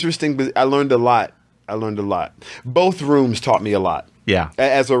an interesting, I learned a lot. Both rooms taught me a lot. Yeah.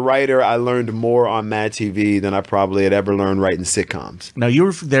 As a writer, I learned more on Mad TV than I probably had ever learned writing sitcoms. Now, you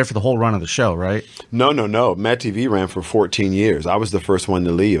were there for the whole run of the show, right? No. Mad TV ran for 14 years. I was the first one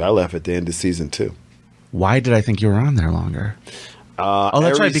to leave. I left at the end of season 2. Why did I think you were on there longer?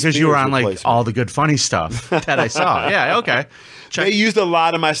 That's right, because you were on like all the good funny stuff that I saw. Yeah, okay. They used a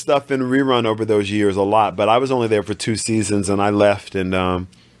lot of my stuff in rerun over those years, a lot. But I was only there for 2 seasons, and I left, and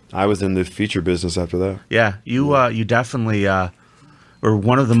I was in the feature business after that. Yeah, you definitely were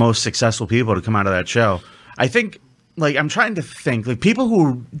one of the most successful people to come out of that show. I think, like, I'm trying to think, like, people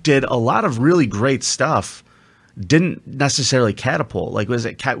who did a lot of really great stuff didn't necessarily catapult. Like, was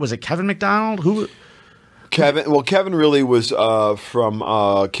it Kevin McDonald? Who? Kevin really was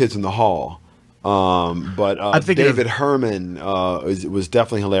from Kids in the Hall. But David Herman was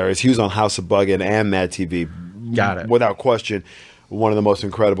definitely hilarious. He was on House of Buggin' and Mad TV. Got it. Without question. One of the most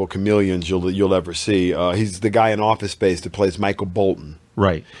incredible chameleons you'll ever see. He's the guy in Office Space that plays Michael Bolton.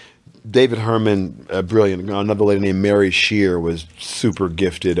 Right. David Herman, brilliant. Another lady named Mary Shear was super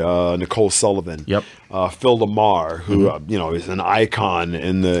gifted. Nicole Sullivan. Yep. Phil Lamar, who is an icon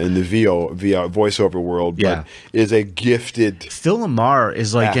in the VO voiceover world, but is a gifted. Phil Lamar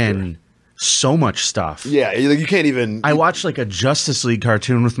is like actor. In so much stuff. Yeah, you can't even. I watched like a Justice League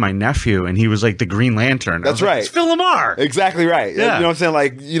cartoon with my nephew, and he was like the Green Lantern. That's right. Like, it's Phil Lamar. Exactly right. Yeah. You know what I'm saying?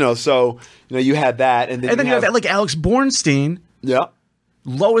 Like, so you had that, and then you have like Alex Bornstein. Yeah.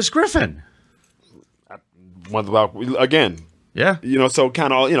 Lois Griffin. Again. Yeah. So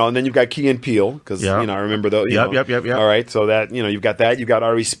kind of, and then you've got Key and Peele, because, I remember those. Yep. All right. So that, you've got that. You've got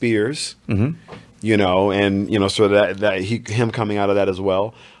Ari Spears, and, so that him coming out of that as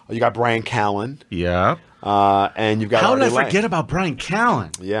well. You got Brian Callen. Yeah. And you've got How did Artie I forget Lange. about Brian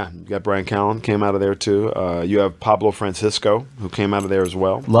Callen? Yeah. You got Brian Callen, came out of there too. You have Pablo Francisco, who came out of there as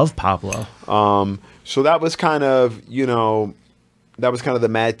well. Love Pablo. So that was kind of, that was kind of the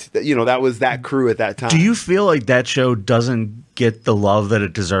mad, that was that crew at that time. Do you feel like that show doesn't get the love that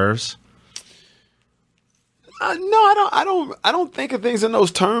it deserves? No, I don't think of things in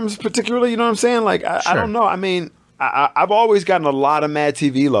those terms particularly. You know what I'm saying? Like, I don't know. I mean, I've always gotten a lot of Mad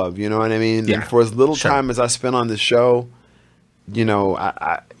TV love. You know what I mean? Yeah. And for as little time as I spent on this show, I'm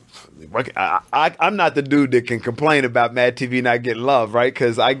not the dude that can complain about Mad TV not getting love, right?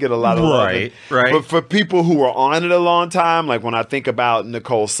 Because I get a lot of love. Right. But for people who were on it a long time, like when I think about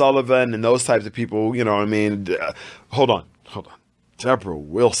Nicole Sullivan and those types of people, you know what I mean? Hold on. Deborah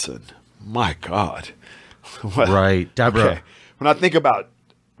Wilson. My God. Right. Deborah. Okay. When I think about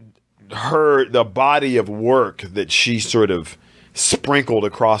the body of work that she sort of sprinkled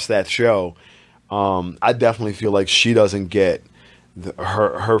across that show, I definitely feel like she doesn't get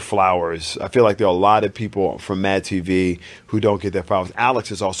her flowers. I feel like there are a lot of people from Mad TV who don't get their flowers.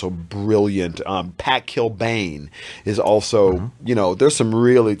 Alex is also brilliant. Pat Kilbane is also, there's some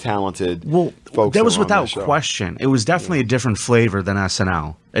really talented folks. That was without question. It was definitely a different flavor than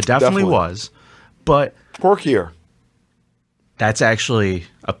SNL. It definitely was, but quirkier. That's actually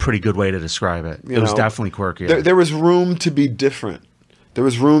a pretty good way to describe it. It was definitely quirkier. There was room to be different. There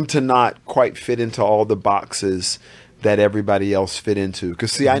was room to not quite fit into all the boxes that everybody else fit into.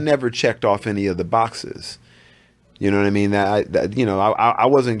 Because, see, I never checked off any of the boxes. You know what I mean? I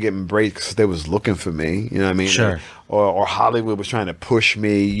wasn't getting breaks because they was looking for me. You know what I mean? Sure. Or Hollywood was trying to push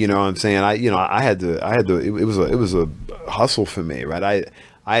me. You know what I'm saying? I had to. It was a hustle for me, right?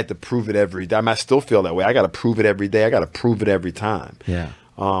 I had to prove it every time. I still feel that way. I got to prove it every day. I got to prove it every time. Yeah.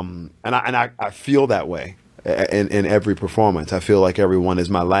 And I feel that way in every performance. I feel like everyone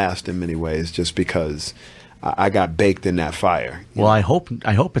is my last in many ways, just because I got baked in that fire. Well, I hope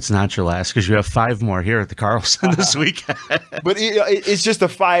it's not your last, because you have 5 more here at the Carlson this weekend. But it's just a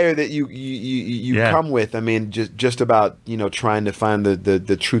fire that you come with. I mean, just about trying to find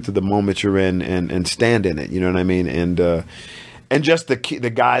the truth of the moment you're in and stand in it. You know what I mean? And just the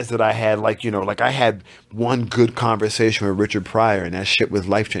guys that I had, like I had one good conversation with Richard Pryor, and that shit was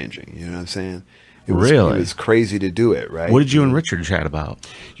life changing. You know what I'm saying? It was crazy to do it, right? What did you and Richard chat about?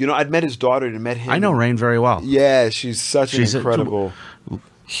 I'd met his daughter and met him. I know Rain very well. Yeah, she's an incredible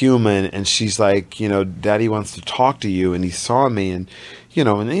human, and she's like, Daddy wants to talk to you, and he saw me, and I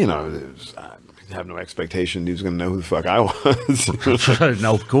have no expectation he was going to know who the fuck I was.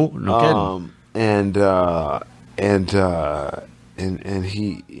 No, cool, no kidding. And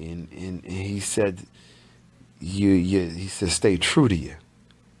he said, he said, stay true to you,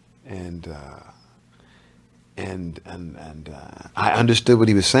 and I understood what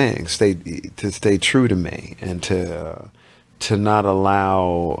he was saying. Stay true to me, and to not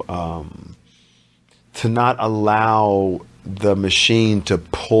allow the machine to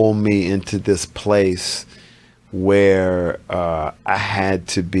pull me into this place where I had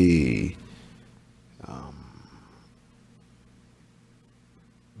to be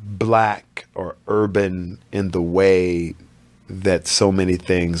black or urban in the way that so many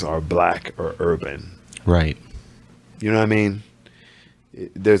things are black or urban. Right. You know what I mean?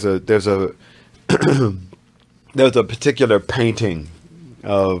 There's a there's a particular painting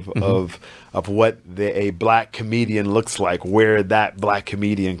of what a black comedian looks like, where that black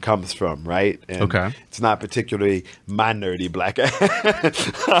comedian comes from, right? And okay. It's not particularly my nerdy black.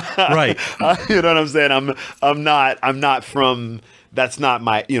 Right. You know what I'm saying? I'm not from. That's not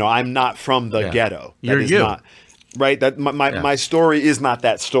my. I'm not from the ghetto. That You're is you. Not, right. That my story is not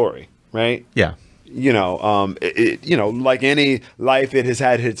that story. Right. Yeah. Like any life, it has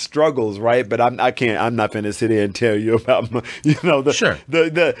had its struggles, right? But I'm not going to sit here and tell you about the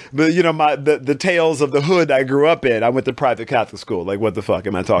tales of the hood I grew up in. I went to private Catholic school. Like, what the fuck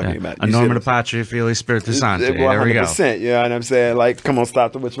am I talking about? A norma patria Filii Spiritus Sancti. There we go. 100%. You know what I'm saying? Like, come on,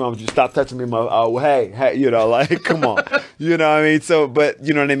 stop. What's wrong with you? Stop touching me, hey, like, come on. You know what I mean? So, but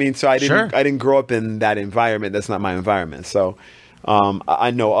you know what I mean? So I didn't grow up in that environment. That's not my environment. So.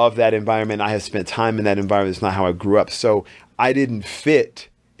 I know of that environment. I have spent time in that environment. It's not how I grew up. So I didn't fit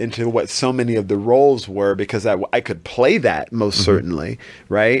into what so many of the roles were, because I could play that most certainly,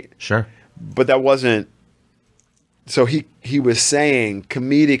 right? Sure. But that wasn't. So he was saying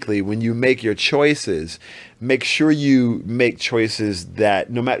comedically, when you make your choices, make sure you make choices that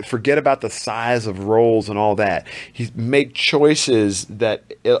forget about the size of roles and all that. Make choices that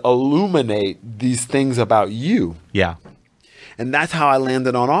illuminate these things about you. Yeah. And that's how I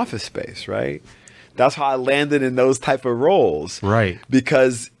landed on Office Space, right? That's how I landed in those type of roles. Right.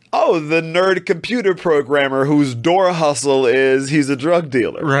 Because, the nerd computer programmer whose door hustle is he's a drug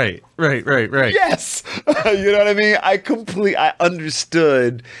dealer. Right. Yes. You know what I mean? I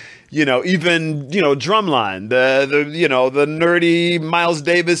understood, even, Drumline, the nerdy Miles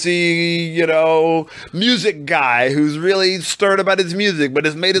Davis-y, music guy who's really stern about his music, but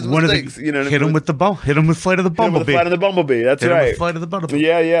has made his mistakes. Hit him with Flight of the Bumblebee. Flight of the Bumblebee. That's right. With Flight of the Bumblebee.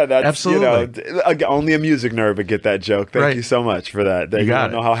 Yeah. That's absolutely. Only a music nerd would get that joke. Thank you so much for that. You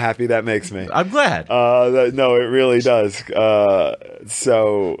don't know how happy that makes me. I'm glad. No, it really does.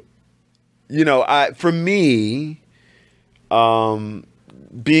 For me,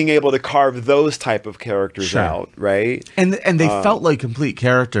 being able to carve those type of characters out, right? And they felt like complete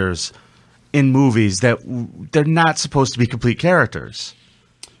characters in movies that they're not supposed to be complete characters.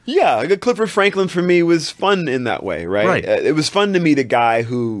 Yeah, Clifford Franklin for me was fun in that way, right? It was fun to meet a guy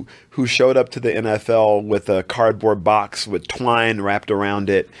who showed up to the NFL with a cardboard box with twine wrapped around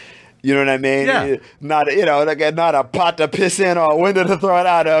it, You know what I mean? Yeah. Not not a pot to piss in or a window to throw it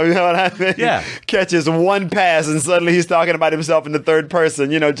out of. You know what I mean? Yeah. Catches one pass and suddenly he's talking about himself in the third person.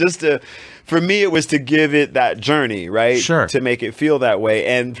 For me, it was to give it that journey, right? Sure. To make it feel that way,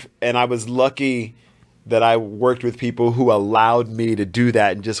 and I was lucky that I worked with people who allowed me to do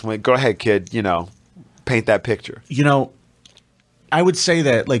that and just went, "Go ahead, kid. Paint that picture." I would say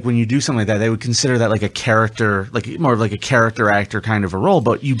that, like, when you do something like that, they would consider that like a character, like more of like a character actor kind of a role.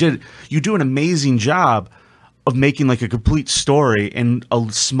 But you do an amazing job of making like a complete story in a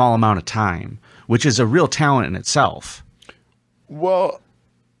small amount of time, which is a real talent in itself. Well,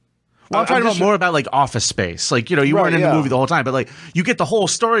 I'm talking about more about like Office Space. Like, you weren't in the movie the whole time, but like you get the whole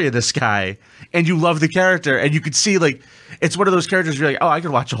story of this guy and you love the character and you could see like it's one of those characters where you're like, oh, I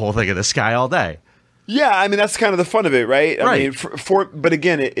could watch the whole thing of this guy all day. Yeah, I mean that's kind of the fun of it, right? I mean, but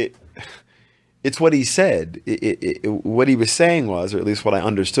again, it's what he said. What he was saying was, or at least what I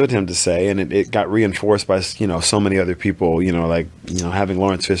understood him to say, and it got reinforced by so many other people. Having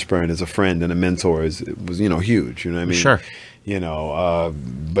Lawrence Fishburne as a friend and a mentor was huge. You know what I mean? Sure.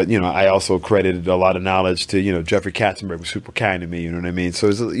 But I also credited a lot of knowledge to Jeffrey Katzenberg was super kind to me. You know what I mean? So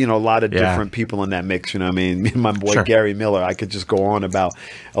there's a lot of different people in that mix. You know what I mean? Me and my boy Gary Miller. I could just go on about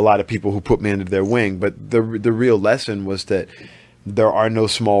a lot of people who put me under their wing. But the real lesson was that there are no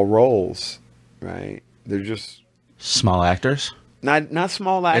small roles, right? They're just small actors. Not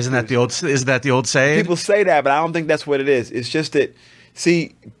small actors. Isn't that the old saying? People say that, but I don't think that's what it is. It's just that.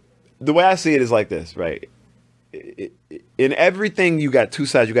 See, the way I see it is like this, right? In everything, you got two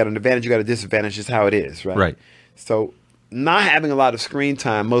sides. You got an advantage, you got a disadvantage. Just how it is, right? Right. So, not having a lot of screen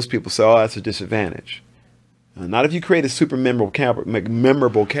time, most people say, "Oh, that's a disadvantage." Not if you create a super memorable character.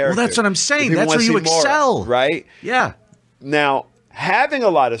 Well, that's what I'm saying. That's where you excel, right? Yeah. Now, having a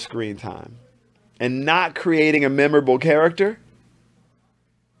lot of screen time and not creating a memorable character,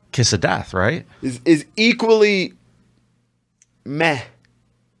 kiss of death, right? Is equally meh.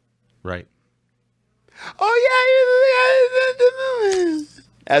 Right. Oh yeah,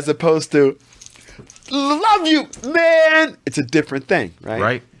 as opposed to love you, man. It's a different thing, right?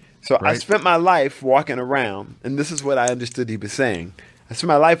 Right. So I spent my life walking around, and this is what I understood he was saying. I spent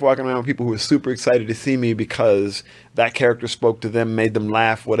my life walking around with people who were super excited to see me because that character spoke to them, made them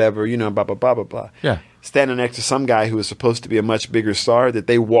laugh, whatever, blah, blah, blah, blah, blah. Yeah. Standing next to some guy who was supposed to be a much bigger star that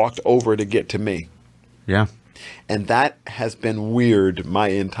they walked over to get to me. Yeah. And that has been weird my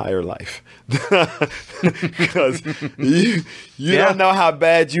entire life. Because you don't know how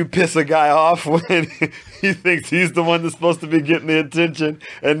bad you piss a guy off when he thinks he's the one that's supposed to be getting the attention,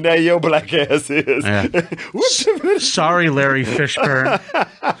 and now your black ass is. Yeah. Sorry, Larry Fishburne.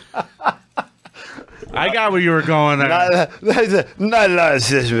 I got where you were going there. Not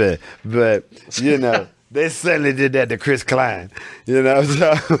Lawrence Fishburne, but, they certainly did that to Chris Klein,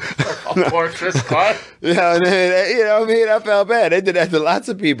 So, poor Chris Klein. I mean, I felt bad. They did that to lots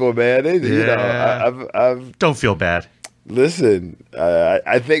of people, man. I've don't feel bad. Listen,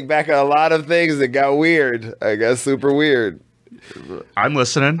 I think back on a lot of things that got weird. I got super weird. I'm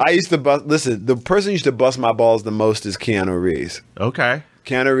listening. I used to listen. The person who used to bust my balls the most is Keanu Reeves. Okay.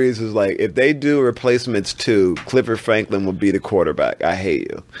 Keanu Reeves was like, if they do Replacements 2, Clifford Franklin will be the quarterback. I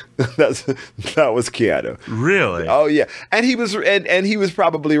hate you. That was Keanu. Really? Oh yeah, and he was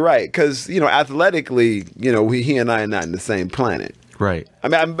probably right because athletically, he and I are not in the same planet. Right. I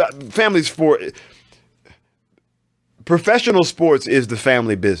mean, family sport, professional sports is the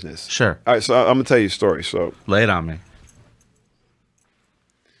family business. Sure. All right, so I'm gonna tell you a story. So lay it on me.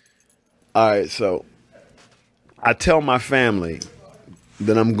 All right, so I tell my family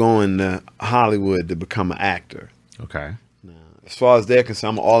that I'm going to Hollywood to become an actor. Okay. Now, as far as they're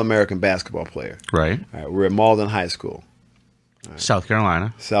concerned, I'm an All-American basketball player. Right. All right, we're at Malden High School. Right. South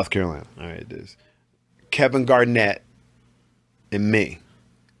Carolina. South Carolina. All right, it is. Kevin Garnett and me.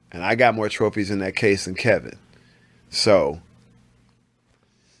 And I got more trophies in that case than Kevin. So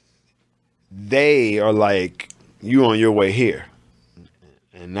they are like, you on your way here.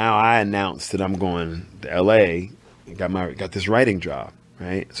 And now I announced that I'm going to L.A. and got this writing job,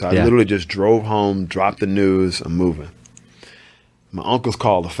 right? So I literally just drove home, dropped the news, I'm moving. My uncle's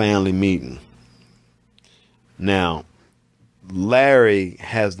called a family meeting. Now, Larry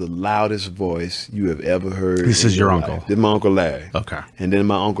has the loudest voice you have ever heard. This is your uncle? This is my Uncle Larry. Okay. And then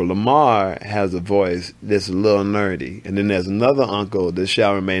my Uncle Lamar has a voice that's a little nerdy. And then there's another uncle that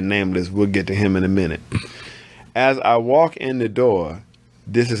shall remain nameless. We'll get to him in a minute. As I walk in the door,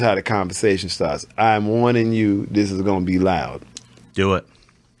 this is how the conversation starts. I'm warning you, this is going to be loud. Do it.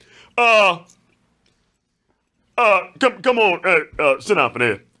 Come on, sit down for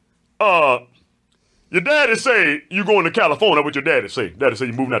there. Your daddy say you going to California. That's what your daddy say. Daddy say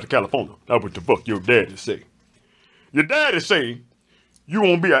you moving out to California. That's what the fuck your daddy say. Your daddy say you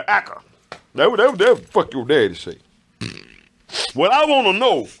gonna be an actor. That's what the fuck your daddy say. What I want to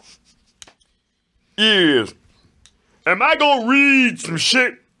know is, am I gonna read some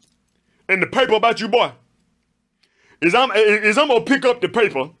shit in the paper about you, boy? Is I'm gonna pick up the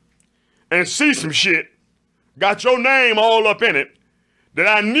paper and see some shit, got your name all up in it, that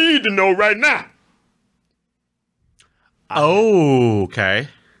I need to know right now. Oh, okay.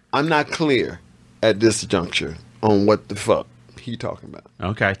 I'm not clear at this juncture on what the fuck he talking about.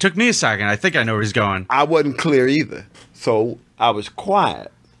 Okay. Took me a second. I think I know where he's going. I wasn't clear either. So I was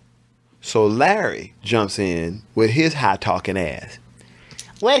quiet. So Larry jumps in with his high-talking ass.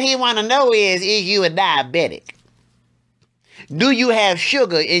 What he want to know is you a diabetic? Do you have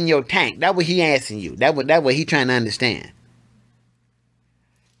sugar in your tank? That's what he asking you. That's what he trying to understand.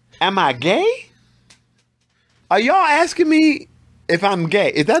 Am I gay? Are y'all asking me if I'm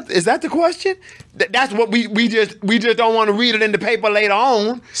gay? Is that the question? That's what we just don't want to read it in the paper later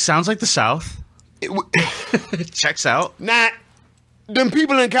on. Sounds like the South. Checks out. Now, them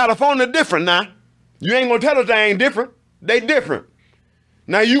people in California different now. You ain't gonna tell us they ain't different. They different.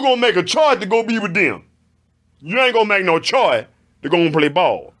 Now you gonna make a choice to go be with them. You ain't gonna make no choice to go and play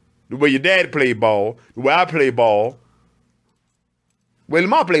ball. The way your dad play ball, the way I play ball. Well,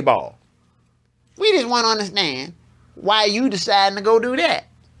 mom play ball. We just want to understand why you deciding to go do that.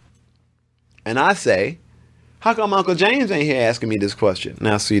 And I say, how come Uncle James ain't here asking me this question?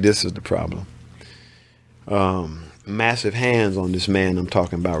 Now, see, this is the problem. Massive hands on this man I'm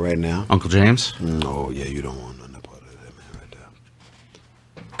talking about right now. Uncle James? Oh, yeah, you don't want none of part of that man right there.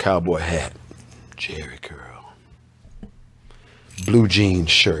 Cowboy hat, Jerry curl. Blue jean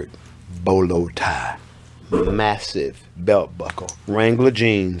shirt, bolo tie, massive belt buckle, Wrangler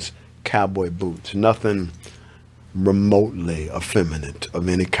jeans, cowboy boots, nothing remotely effeminate of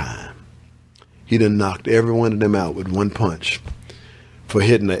any kind. He done knocked every one of them out with one punch for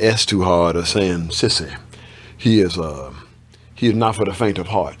hitting the S too hard or saying sissy. He is not for the faint of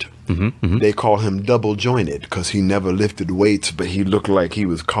heart. They call him double jointed because he never lifted weights, but he looked like he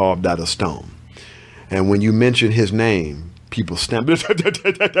was carved out of stone. And when you mention his name, people stamp. Ain't nobody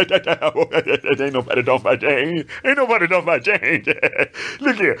talking about James. Ain't nobody talking about James.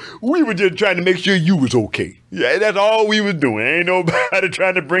 Look here, we were just trying to make sure you was okay. Yeah, that's all we was doing. Ain't nobody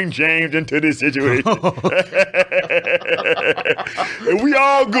trying to bring James into this situation. And we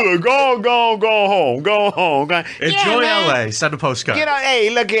all good. Go home. Go home. Enjoy LA. Send a postcard.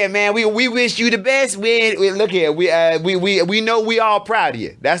 Hey, look here, man. We wish you the best. Look here. We know we all proud of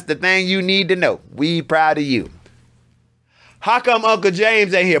you. That's the thing you need to know. We proud of you. How come Uncle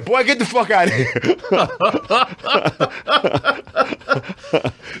James ain't here? Boy, get the fuck out of here.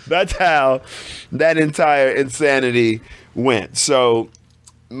 That's how that entire insanity went. So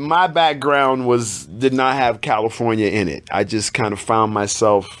my background did not have California in it. I just kind of found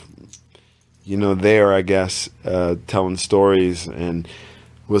myself, there, I guess, telling stories, and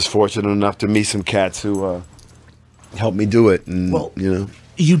was fortunate enough to meet some cats who helped me do it. And,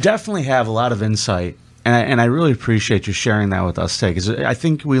 you definitely have a lot of insight. And I really appreciate you sharing that with us today, because I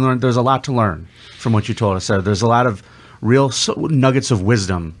think we learned there's a lot to learn from what you told us. There's a lot of real nuggets of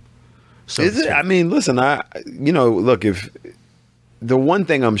wisdom. Is it? I mean, listen, look, if the one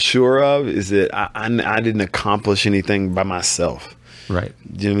thing I'm sure of is that I didn't accomplish anything by myself. Right.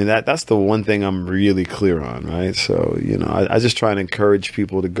 Do you know what I mean? That's the one thing I'm really clear on, right? So, I just try and encourage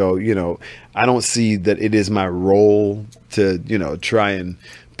people to go, I don't see that it is my role to, try and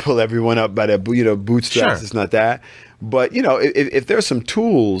pull everyone up by their bootstraps. Sure. It's not that. But, if there's some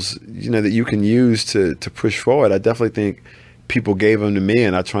tools, that you can use to push forward, I definitely think people gave them to me,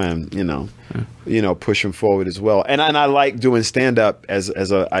 and I try and, push them forward as well. And I like doing stand-up as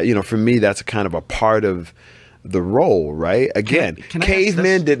a, for me, that's a kind of a part of the role, right? Again,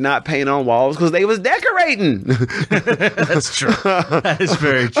 cavemen did not paint on walls because they was decorating. That's true. That is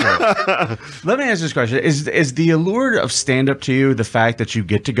very true. Let me ask this question. Is the allure of stand-up to you the fact that you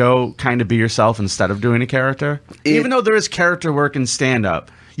get to go kind of be yourself instead of doing a character? Even though there is character work in stand-up,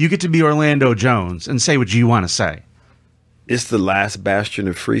 you get to be Orlando Jones and say what you want to say. It's the last bastion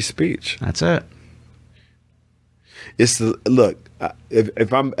of free speech. That's it. It's look,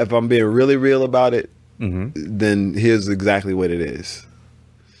 if I'm being really real about it, then here's exactly what it is.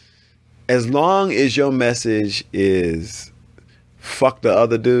 As long as your message is fuck the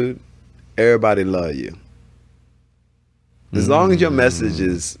other dude, everybody love you. As long as your message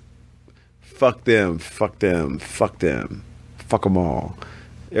is fuck them, fuck them, fuck them, fuck them all,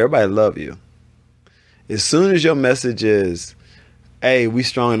 everybody love you. As soon as your message is hey, we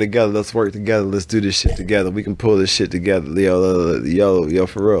stronger together. Let's work together. Let's do this shit together. We can pull this shit together. Yo,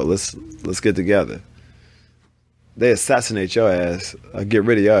 for real. Let's get together. They assassinate your ass, get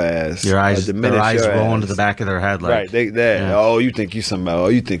rid of your ass. Their eyes roll into ass. the back of their head. Like, right. Oh, you think you somebody. Oh,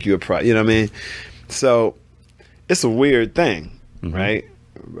 you think you a pro. You know what I mean? So it's a weird thing, right?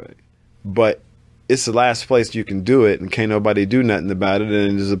 But it's the last place you can do it, and can't nobody do nothing about it,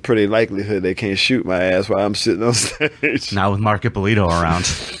 and there's a pretty likelihood they can't shoot my ass while I'm sitting on stage. Not with Mark Ippolito around.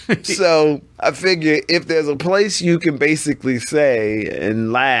 So I figure if there's a place you can basically say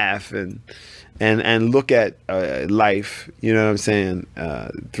and laugh and look at life, you know what I'm saying,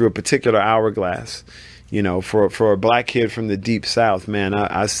 through a particular hourglass, you know, for a black kid from the deep South, man,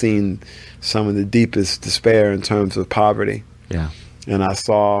 I've seen some of the deepest despair in terms of poverty. Yeah. And I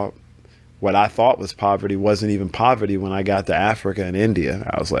saw what I thought was poverty wasn't even poverty when I got to Africa and India.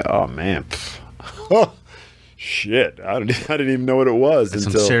 I was like, oh, man, shit. I didn't even know what it was. That's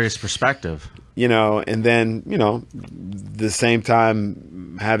until some serious perspective. You know, and then, you know, the same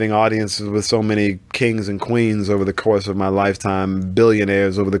time having audiences with so many kings and queens over the course of my lifetime,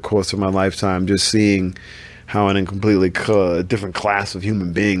 billionaires over the course of my lifetime, just seeing how an completely different class of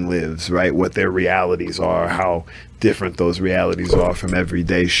human being lives, right? What their realities are, how different those realities are from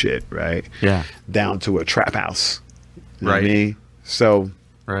everyday shit, right? Yeah. Down to a trap house. You know right. what I mean? So,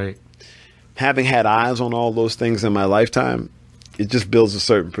 right. Having had eyes on all those things in my lifetime, it just builds a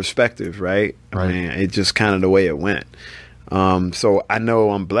certain perspective, right? Right. I mean, it's just kind of the way it went. So I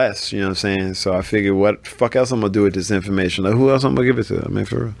know I'm blessed, you know what I'm saying? So I figured, what fuck else I'm going to do with this information? Like, who else I'm going to give it to? I mean,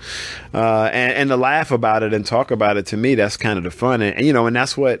 for real. And to laugh about it and talk about it, to me, that's kind of the fun. And, you know, and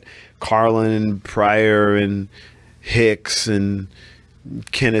that's what Carlin and Pryor and Hicks and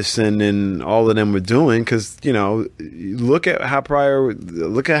Kinnison and all of them were doing, because, you know, look at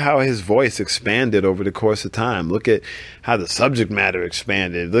how his voice expanded over the course of time. Look at how the subject matter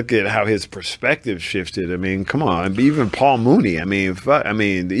expanded. Look at how his perspective shifted. I mean, come on, even Paul Mooney. I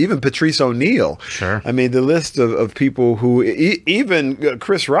mean, even Patrice O'Neal. Sure. I mean, the list of people who, even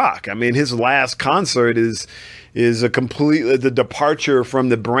Chris Rock. I mean, his last concert is a completely the departure from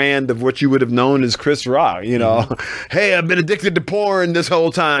the brand of what you would have known as Chris Rock. You know, hey, I've been addicted to porn this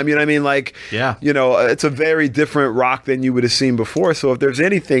whole time. You know what I mean? Like, yeah, you know, it's a very different Rock than you would have seen before. So if there's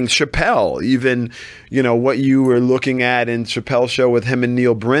anything, Chappelle, even, you know, what you were looking at in Chappelle's show with him and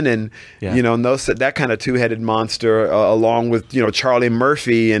Neil Brennan, you know, that kind of two-headed monster, along with, you know, Charlie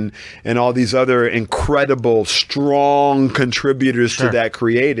Murphy and all these other incredible, strong contributors to that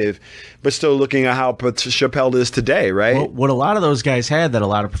creative, but still looking at how Chappelle is today, right? Well, what a lot of those guys had that a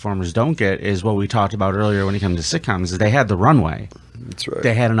lot of performers don't get is what we talked about earlier when it comes to sitcoms, is they had the runway. That's right.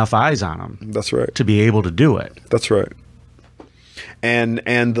 They had enough eyes on them. That's right. To be able to do it. That's right. And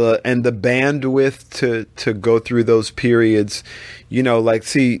the bandwidth to go through those periods, you know, like,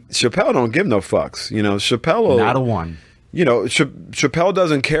 see, Chappelle don't give no fucks. You know, Chappelle, not a one. You know, Chappelle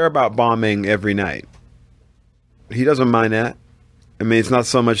doesn't care about bombing every night. He doesn't mind that. I mean, it's not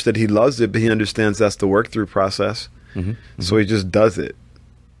so much that he loves it, but he understands that's the work through process. So he just does it.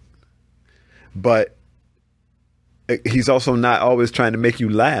 But he's also not always trying to make you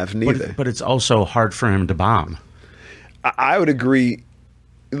laugh, neither. But it's also hard for him to bomb. I would agree.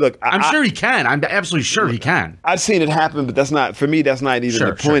 Look, I'm sure he can. I'm absolutely sure he can. I've seen it happen, but that's not, for me, that's not even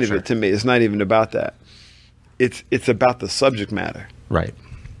the point of it to me. It's not even about that. It's about the subject matter. Right.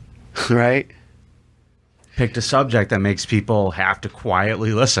 Right? Picked a subject that makes people have to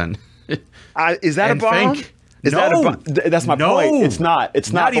quietly listen. Is that a bomb? Think. Is that a bomb? That's my point. It's not.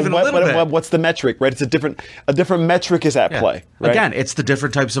 It's not even a little bit. What's the metric, right? It's a different metric is at play. Right? Again, it's the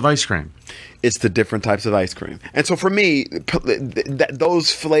different types of ice cream. It's the different types of ice cream. And so for me,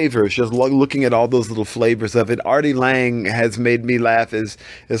 those flavors, just looking at all those little flavors of it, Artie Lange has made me laugh as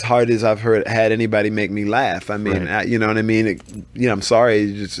hard as I've had anybody make me laugh. I mean, you know what I mean? I'm sorry,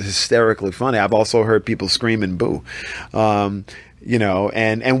 it's just hysterically funny. I've also heard people scream and boo. You know,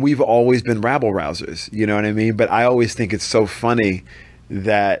 and we've always been rabble rousers, you know what I mean? But I always think it's so funny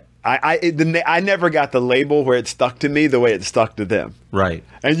that I never got the label where it stuck to me the way it stuck to them. Right.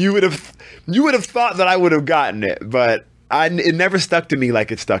 And you would have thought that I would have gotten it, but it never stuck to me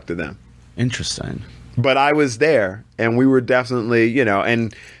like it stuck to them. Interesting. But I was there, and we were definitely, you know,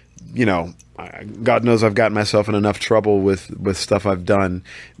 and, you know, God knows I've gotten myself in enough trouble with stuff I've done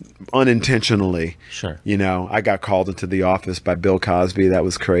unintentionally. Sure. You know, I got called into the office by Bill Cosby. That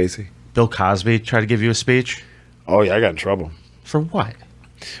was crazy. Bill Cosby tried to give you a speech? Oh, yeah, I got in trouble. For what?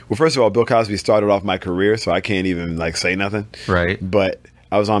 Well, first of all, Bill Cosby started off my career, so I can't even, like, say nothing. Right. But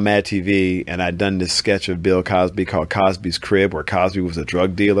I was on Mad TV, and I'd done this sketch of Bill Cosby called Cosby's Crib, where Cosby was a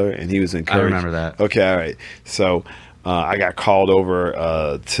drug dealer, and he was encouraged. I remember that. Okay, all right. So I got called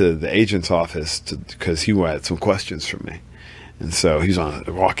over to the agent's office because he had some questions for me. And so he's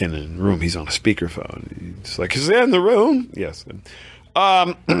walking in the room. He's on a speakerphone. He's like, "Is he in the room?" Yes.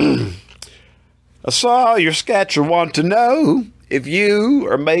 I saw your sketch. I want to know if you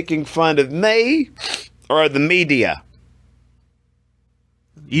are making fun of me or the media.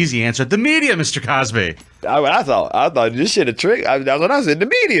 Easy answer. The media, Mr. Cosby. I thought this shit a trick. That's what I said. The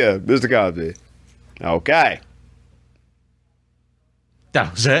media, Mr. Cosby. Okay.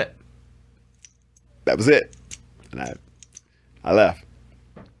 That was it. That was it. And I left.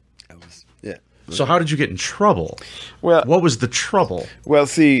 That was yeah. So how did you get in trouble? Well, What was the trouble? well,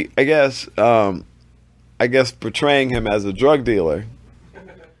 see, I guess portraying him as a drug dealer.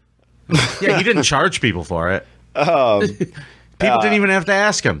 Yeah, he didn't charge people for it. People didn't even have to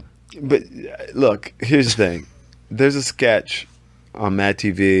ask him. But look, here's the thing. There's a sketch on Mad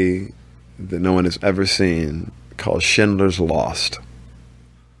TV that no one has ever seen called Schindler's Lost.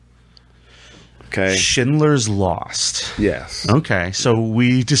 Okay. Schindler's Lost. Yes. Okay, so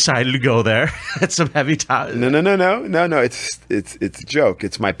we decided to go there. At some heavy time. No. It's a joke.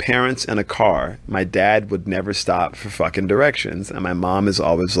 It's my parents in a car. My dad would never stop for fucking directions, and my mom is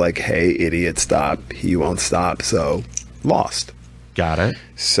always like, "Hey, idiot, stop." He won't stop. So, Lost. Got it.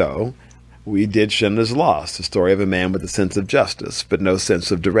 So, we did Schindler's Lost, the story of a man with a sense of justice but no sense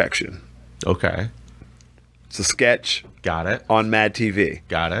of direction. Okay. It's a sketch Got it. on Mad TV.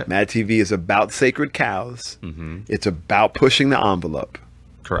 Got it. Mad TV is about sacred cows. Mm-hmm. It's about pushing the envelope.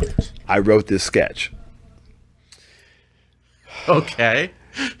 Correct. I wrote this sketch. Okay.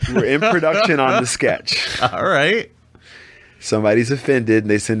 We're in production on the sketch. All right. Somebody's offended and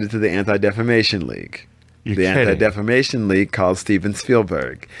they send it to the Anti-Defamation League. You're The kidding. Anti-Defamation League calls Steven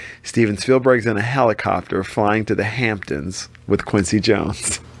Spielberg. Steven Spielberg's in a helicopter flying to the Hamptons with Quincy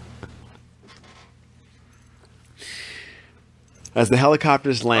Jones. As the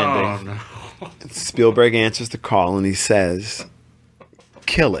helicopter's landing, Spielberg answers the call and he says,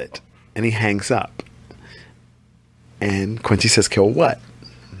 "Kill it." And he hangs up. And Quincy says, "Kill what?"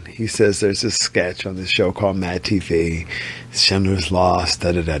 He says, "There's this sketch on this show called Mad TV. Schindler's Lost,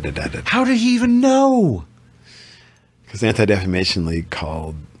 da-da-da-da-da-da." How did he even know? Because the Anti-Defamation League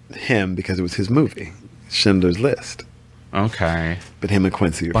called him because it was his movie, Schindler's List. Okay. But him and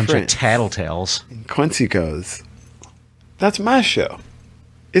Quincy are Bunch friends. of tattletales. And Quincy goes, "That's my show.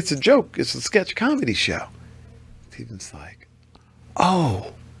 It's a joke. It's a sketch comedy show." Steven's like,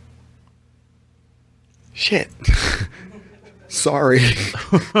 "Oh. Shit. Sorry."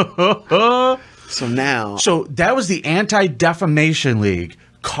 So now... So that was the Anti-Defamation League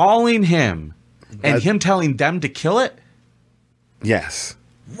calling him and him telling them to kill it? Yes.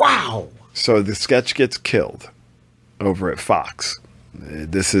 Wow. So the sketch gets killed over at Fox.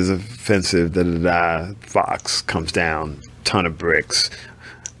 This is offensive. Da-da-da. Fox comes down. Ton of bricks.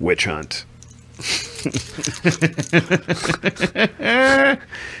 Witch hunt.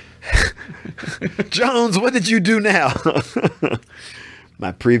 Jones, what did you do now?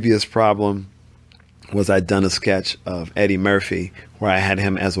 My previous problem was I'd done a sketch of Eddie Murphy where I had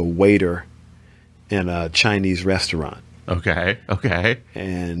him as a waiter in a Chinese restaurant. Okay. Okay.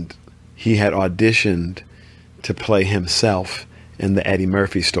 And he had auditioned to play himself in the Eddie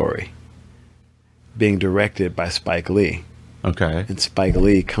Murphy story, being directed by Spike Lee. Okay. And Spike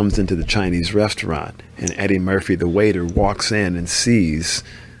Lee comes into the Chinese restaurant, and Eddie Murphy, the waiter, walks in and sees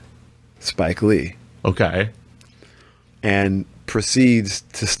Spike Lee Okay. and proceeds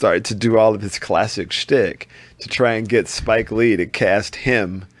to start to do all of his classic shtick to try and get Spike Lee to cast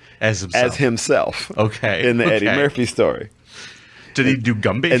him As himself. Okay. in the Eddie Okay. Murphy story. Did he do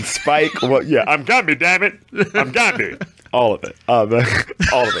Gumby? And Spike, well, yeah, I'm Gumby, damn it. I'm Gumby. all of it. All of it.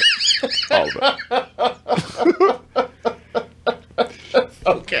 All of it.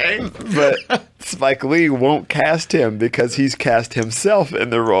 okay. But Spike Lee won't cast him because he's cast himself in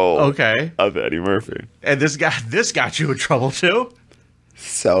the role Okay. of Eddie Murphy. And this got you in trouble too?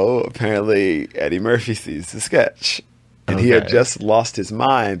 So apparently Eddie Murphy sees the sketch. And he had Okay. just lost his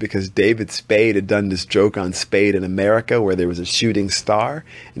mind because David Spade had done this joke on Spade in America where there was a shooting star.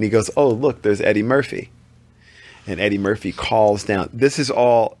 And he goes, "Oh, look, there's Eddie Murphy." And Eddie Murphy calls down. This is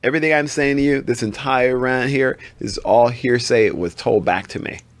all, everything I'm saying to you, this entire round here, this is all hearsay. It was told back to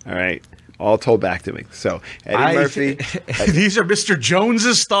me. All right? All told back to me. So Eddie Murphy. These are Mr.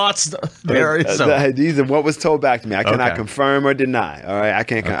 Jones's thoughts. There. So, These are what was told back to me. I cannot Okay. confirm or deny. All right, I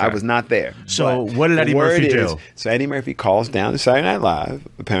can't. I Okay. was not there. So But what did the Eddie word Murphy is- do? So Eddie Murphy calls down to Saturday Night Live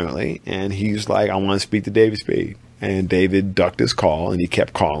apparently, and he's like, "I want to speak to David Spade." And David ducked his call, and he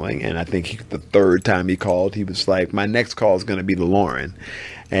kept calling. And I think the third time he called, he was like, "My next call is going to be to Lauren,"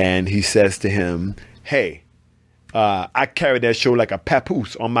 and he says to him, "Hey, I carried that show like a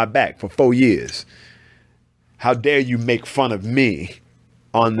papoose on my back for 4 years. How dare you make fun of me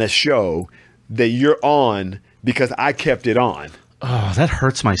on the show that you're on because I kept it on. Oh, that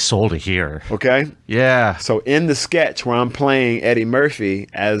hurts my soul to hear. Okay? Yeah. So in the sketch where I'm playing Eddie Murphy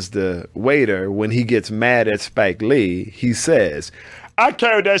as the waiter, when he gets mad at Spike Lee, he says, I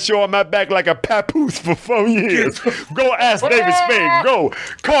carried that show on my back like a papoose for 4 years. Go ask David Spade. Go.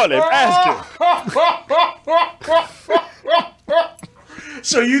 Call him. Ask him.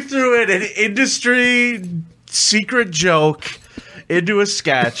 So you threw in an industry secret joke into a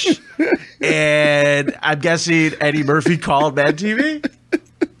sketch, and I'm guessing Eddie Murphy called Mad TV?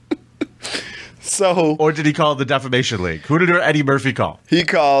 So, Or did he call the Defamation League? Who did Eddie Murphy call? he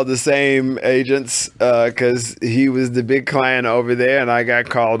called the same agents because he was the big client over there, and I got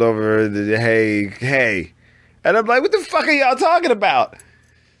called over. Hey. And I'm like, what the fuck are y'all talking about?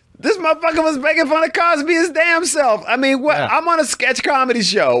 This motherfucker was making fun of Cosby his damn self. I mean, what? Yeah. I'm on a sketch comedy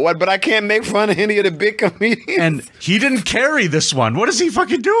show. What? But I can't make fun of any of the big comedians. And he didn't carry this one. What is he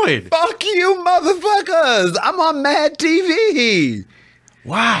fucking doing? Fuck you, motherfuckers! I'm on Mad TV.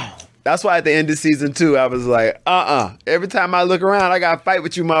 Wow. That's why at the end of season 2, I was like, Every time I look around, I got to fight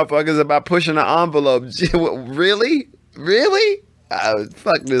with you motherfuckers about pushing the envelope. Really?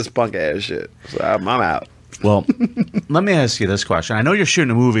 Fuck this punk ass shit. So I'm out. Well, let me ask you this question. I know you're shooting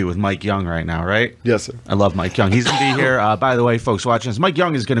a movie with Mike Young right now, right? Yes, sir. I love Mike Young. He's going to be here. By the way, folks watching this, Mike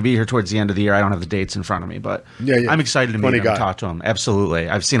Young is going to be here towards the end of the year. I don't have the dates in front of me, but Yeah. I'm excited to meet Funny him guy. and talk to him. Absolutely.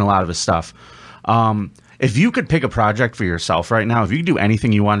 I've seen a lot of his stuff. If you could pick a project for yourself right now, if you could do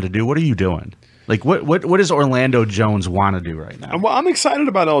anything you wanted to do, what are you doing? Like, what does Orlando Jones want to do right now? Well, I'm excited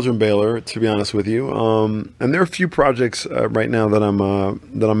about Elgin Baylor, to be honest with you. And there are a few projects right now that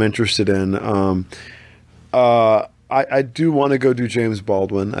I'm interested in. I do want to go do James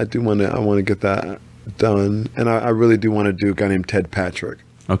Baldwin. I want to get that done, and I really do want to do a guy named Ted Patrick.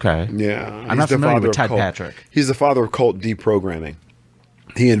 Okay. Yeah, I'm not he's the familiar father with of Ted cult. Patrick. He's the father of cult deprogramming.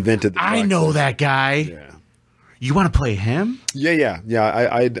 He invented. The I know that guy. Yeah. You want to play him? Yeah.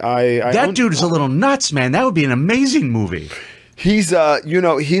 I That dude is a little nuts, man. That would be an amazing movie. He's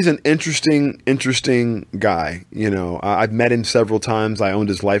he's an interesting guy. I've met him several times. I owned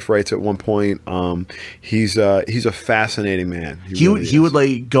his life rights at one point. He's a fascinating man. He really would is.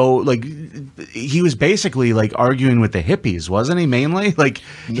 like go like he was basically like arguing with the hippies, wasn't he? Mainly, like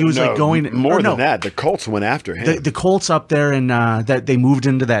he was like going more or than no, that. The cults went after him. The Colts up there and that they moved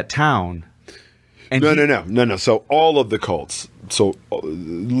into that town. And No. So all of the cults,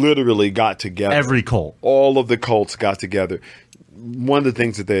 literally got together. Every cult. All of the cults got together. One of the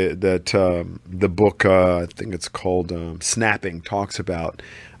things that the book, I think it's called Snapping, talks about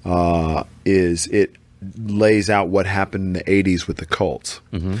is it lays out what happened in the 80s with the cults.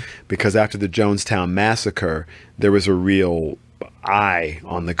 Mm-hmm. Because after the Jonestown massacre, there was a real eye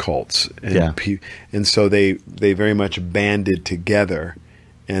on the cults. And, and so they very much banded together.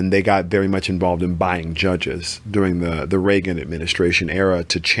 And they got very much involved in buying judges during the Reagan administration era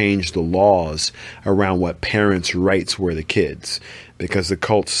to change the laws around what parents' rights were to kids. Because the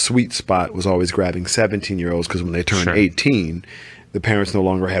cult's sweet spot was always grabbing 17-year-olds because when they turned 18, the parents no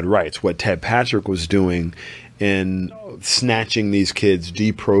longer had rights. What Ted Patrick was doing in snatching these kids,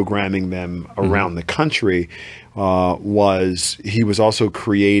 deprogramming them around the country, was he was also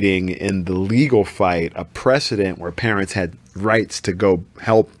creating in the legal fight a precedent where parents had rights to go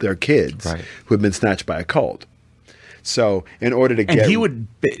help their kids who had been snatched by a cult. So in order to get... And he would,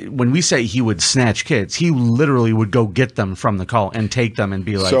 when we say he would snatch kids, he literally would go get them from the cult and take them and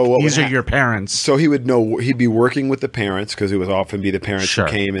be like, these are your parents. So he would know, he'd be working with the parents because it would often be the parents who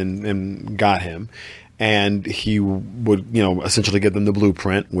came and got him. And he would, essentially give them the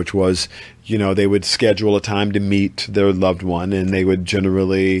blueprint, which was, they would schedule a time to meet their loved one, and they would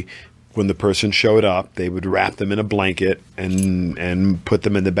generally, when the person showed up, they would wrap them in a blanket and put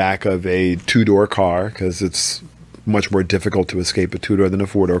them in the back of a 2-door car because it's much more difficult to escape a 2-door than a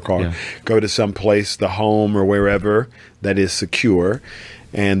 4-door car. Yeah. Go to some place, the home or wherever that is secure.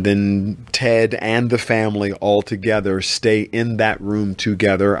 And then Ted and the family all together stay in that room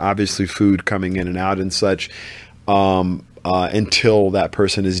together, obviously food coming in and out and such, until that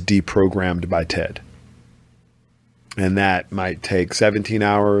person is deprogrammed by Ted. And that might take 17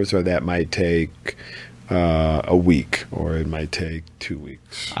 hours, or that might take a week, or it might take 2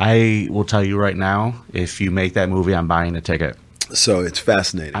 weeks. I will tell you right now, if you make that movie, I'm buying a ticket. So it's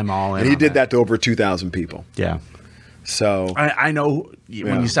fascinating. I'm all in. And he did that to over 2,000 people. Yeah. So I know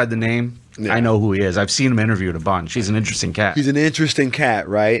when you said the name, I know who he is. I've seen him interviewed a bunch. He's an interesting cat. He's an interesting cat,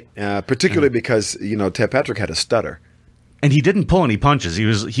 right? Particularly because Ted Patrick had a stutter. And he didn't pull any punches.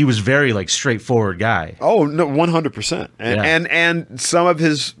 He was very like straightforward guy. Oh no, 100%. And some of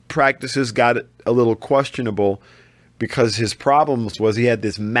his practices got a little questionable because his problems was he had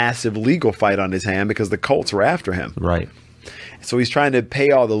this massive legal fight on his hand because the Colts were after him. Right. So he's trying to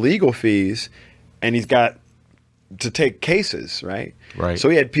pay all the legal fees, and he's got to take cases, right? Right. So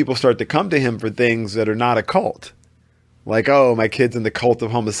he had people start to come to him for things that are not a cult. Like, oh, my kid's in the cult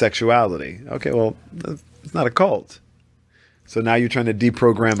of homosexuality. Okay, well, it's not a cult. So now you're trying to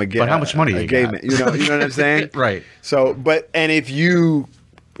deprogram a gay. But how much money you gay got? man. You know what I'm saying? Right. So, and if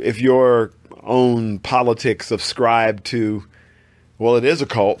your own politics subscribe to, well, it is a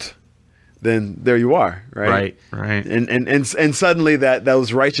cult, then there you are, right? Right. And suddenly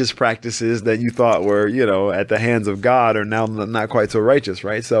those righteous practices that you thought were, at the hands of God are now not quite so righteous,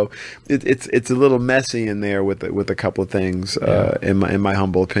 right? So it's a little messy in there with a couple of things, in my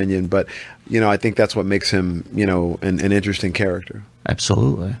humble opinion. But I think that's what makes him, an interesting character.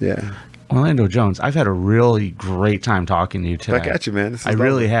 Absolutely. Yeah. Orlando Jones, I've had a really great time talking to you today. Back at you, man. I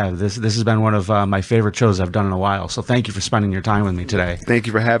really have. This has been one of my favorite shows I've done in a while. So thank you for spending your time with me today. Thank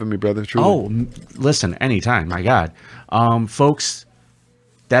you for having me, brother. Truly. Oh, listen, anytime. My God. Folks,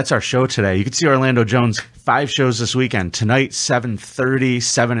 that's our show today. You can see Orlando Jones 5 shows this weekend. Tonight, 7:30,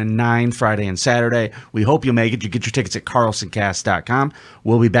 7 and 9, Friday and Saturday. We hope you'll make it. You get your tickets at carlsoncast.com.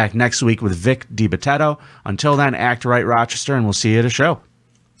 We'll be back next week with Vic DiBattista. Until then, act right, Rochester, and we'll see you at a show.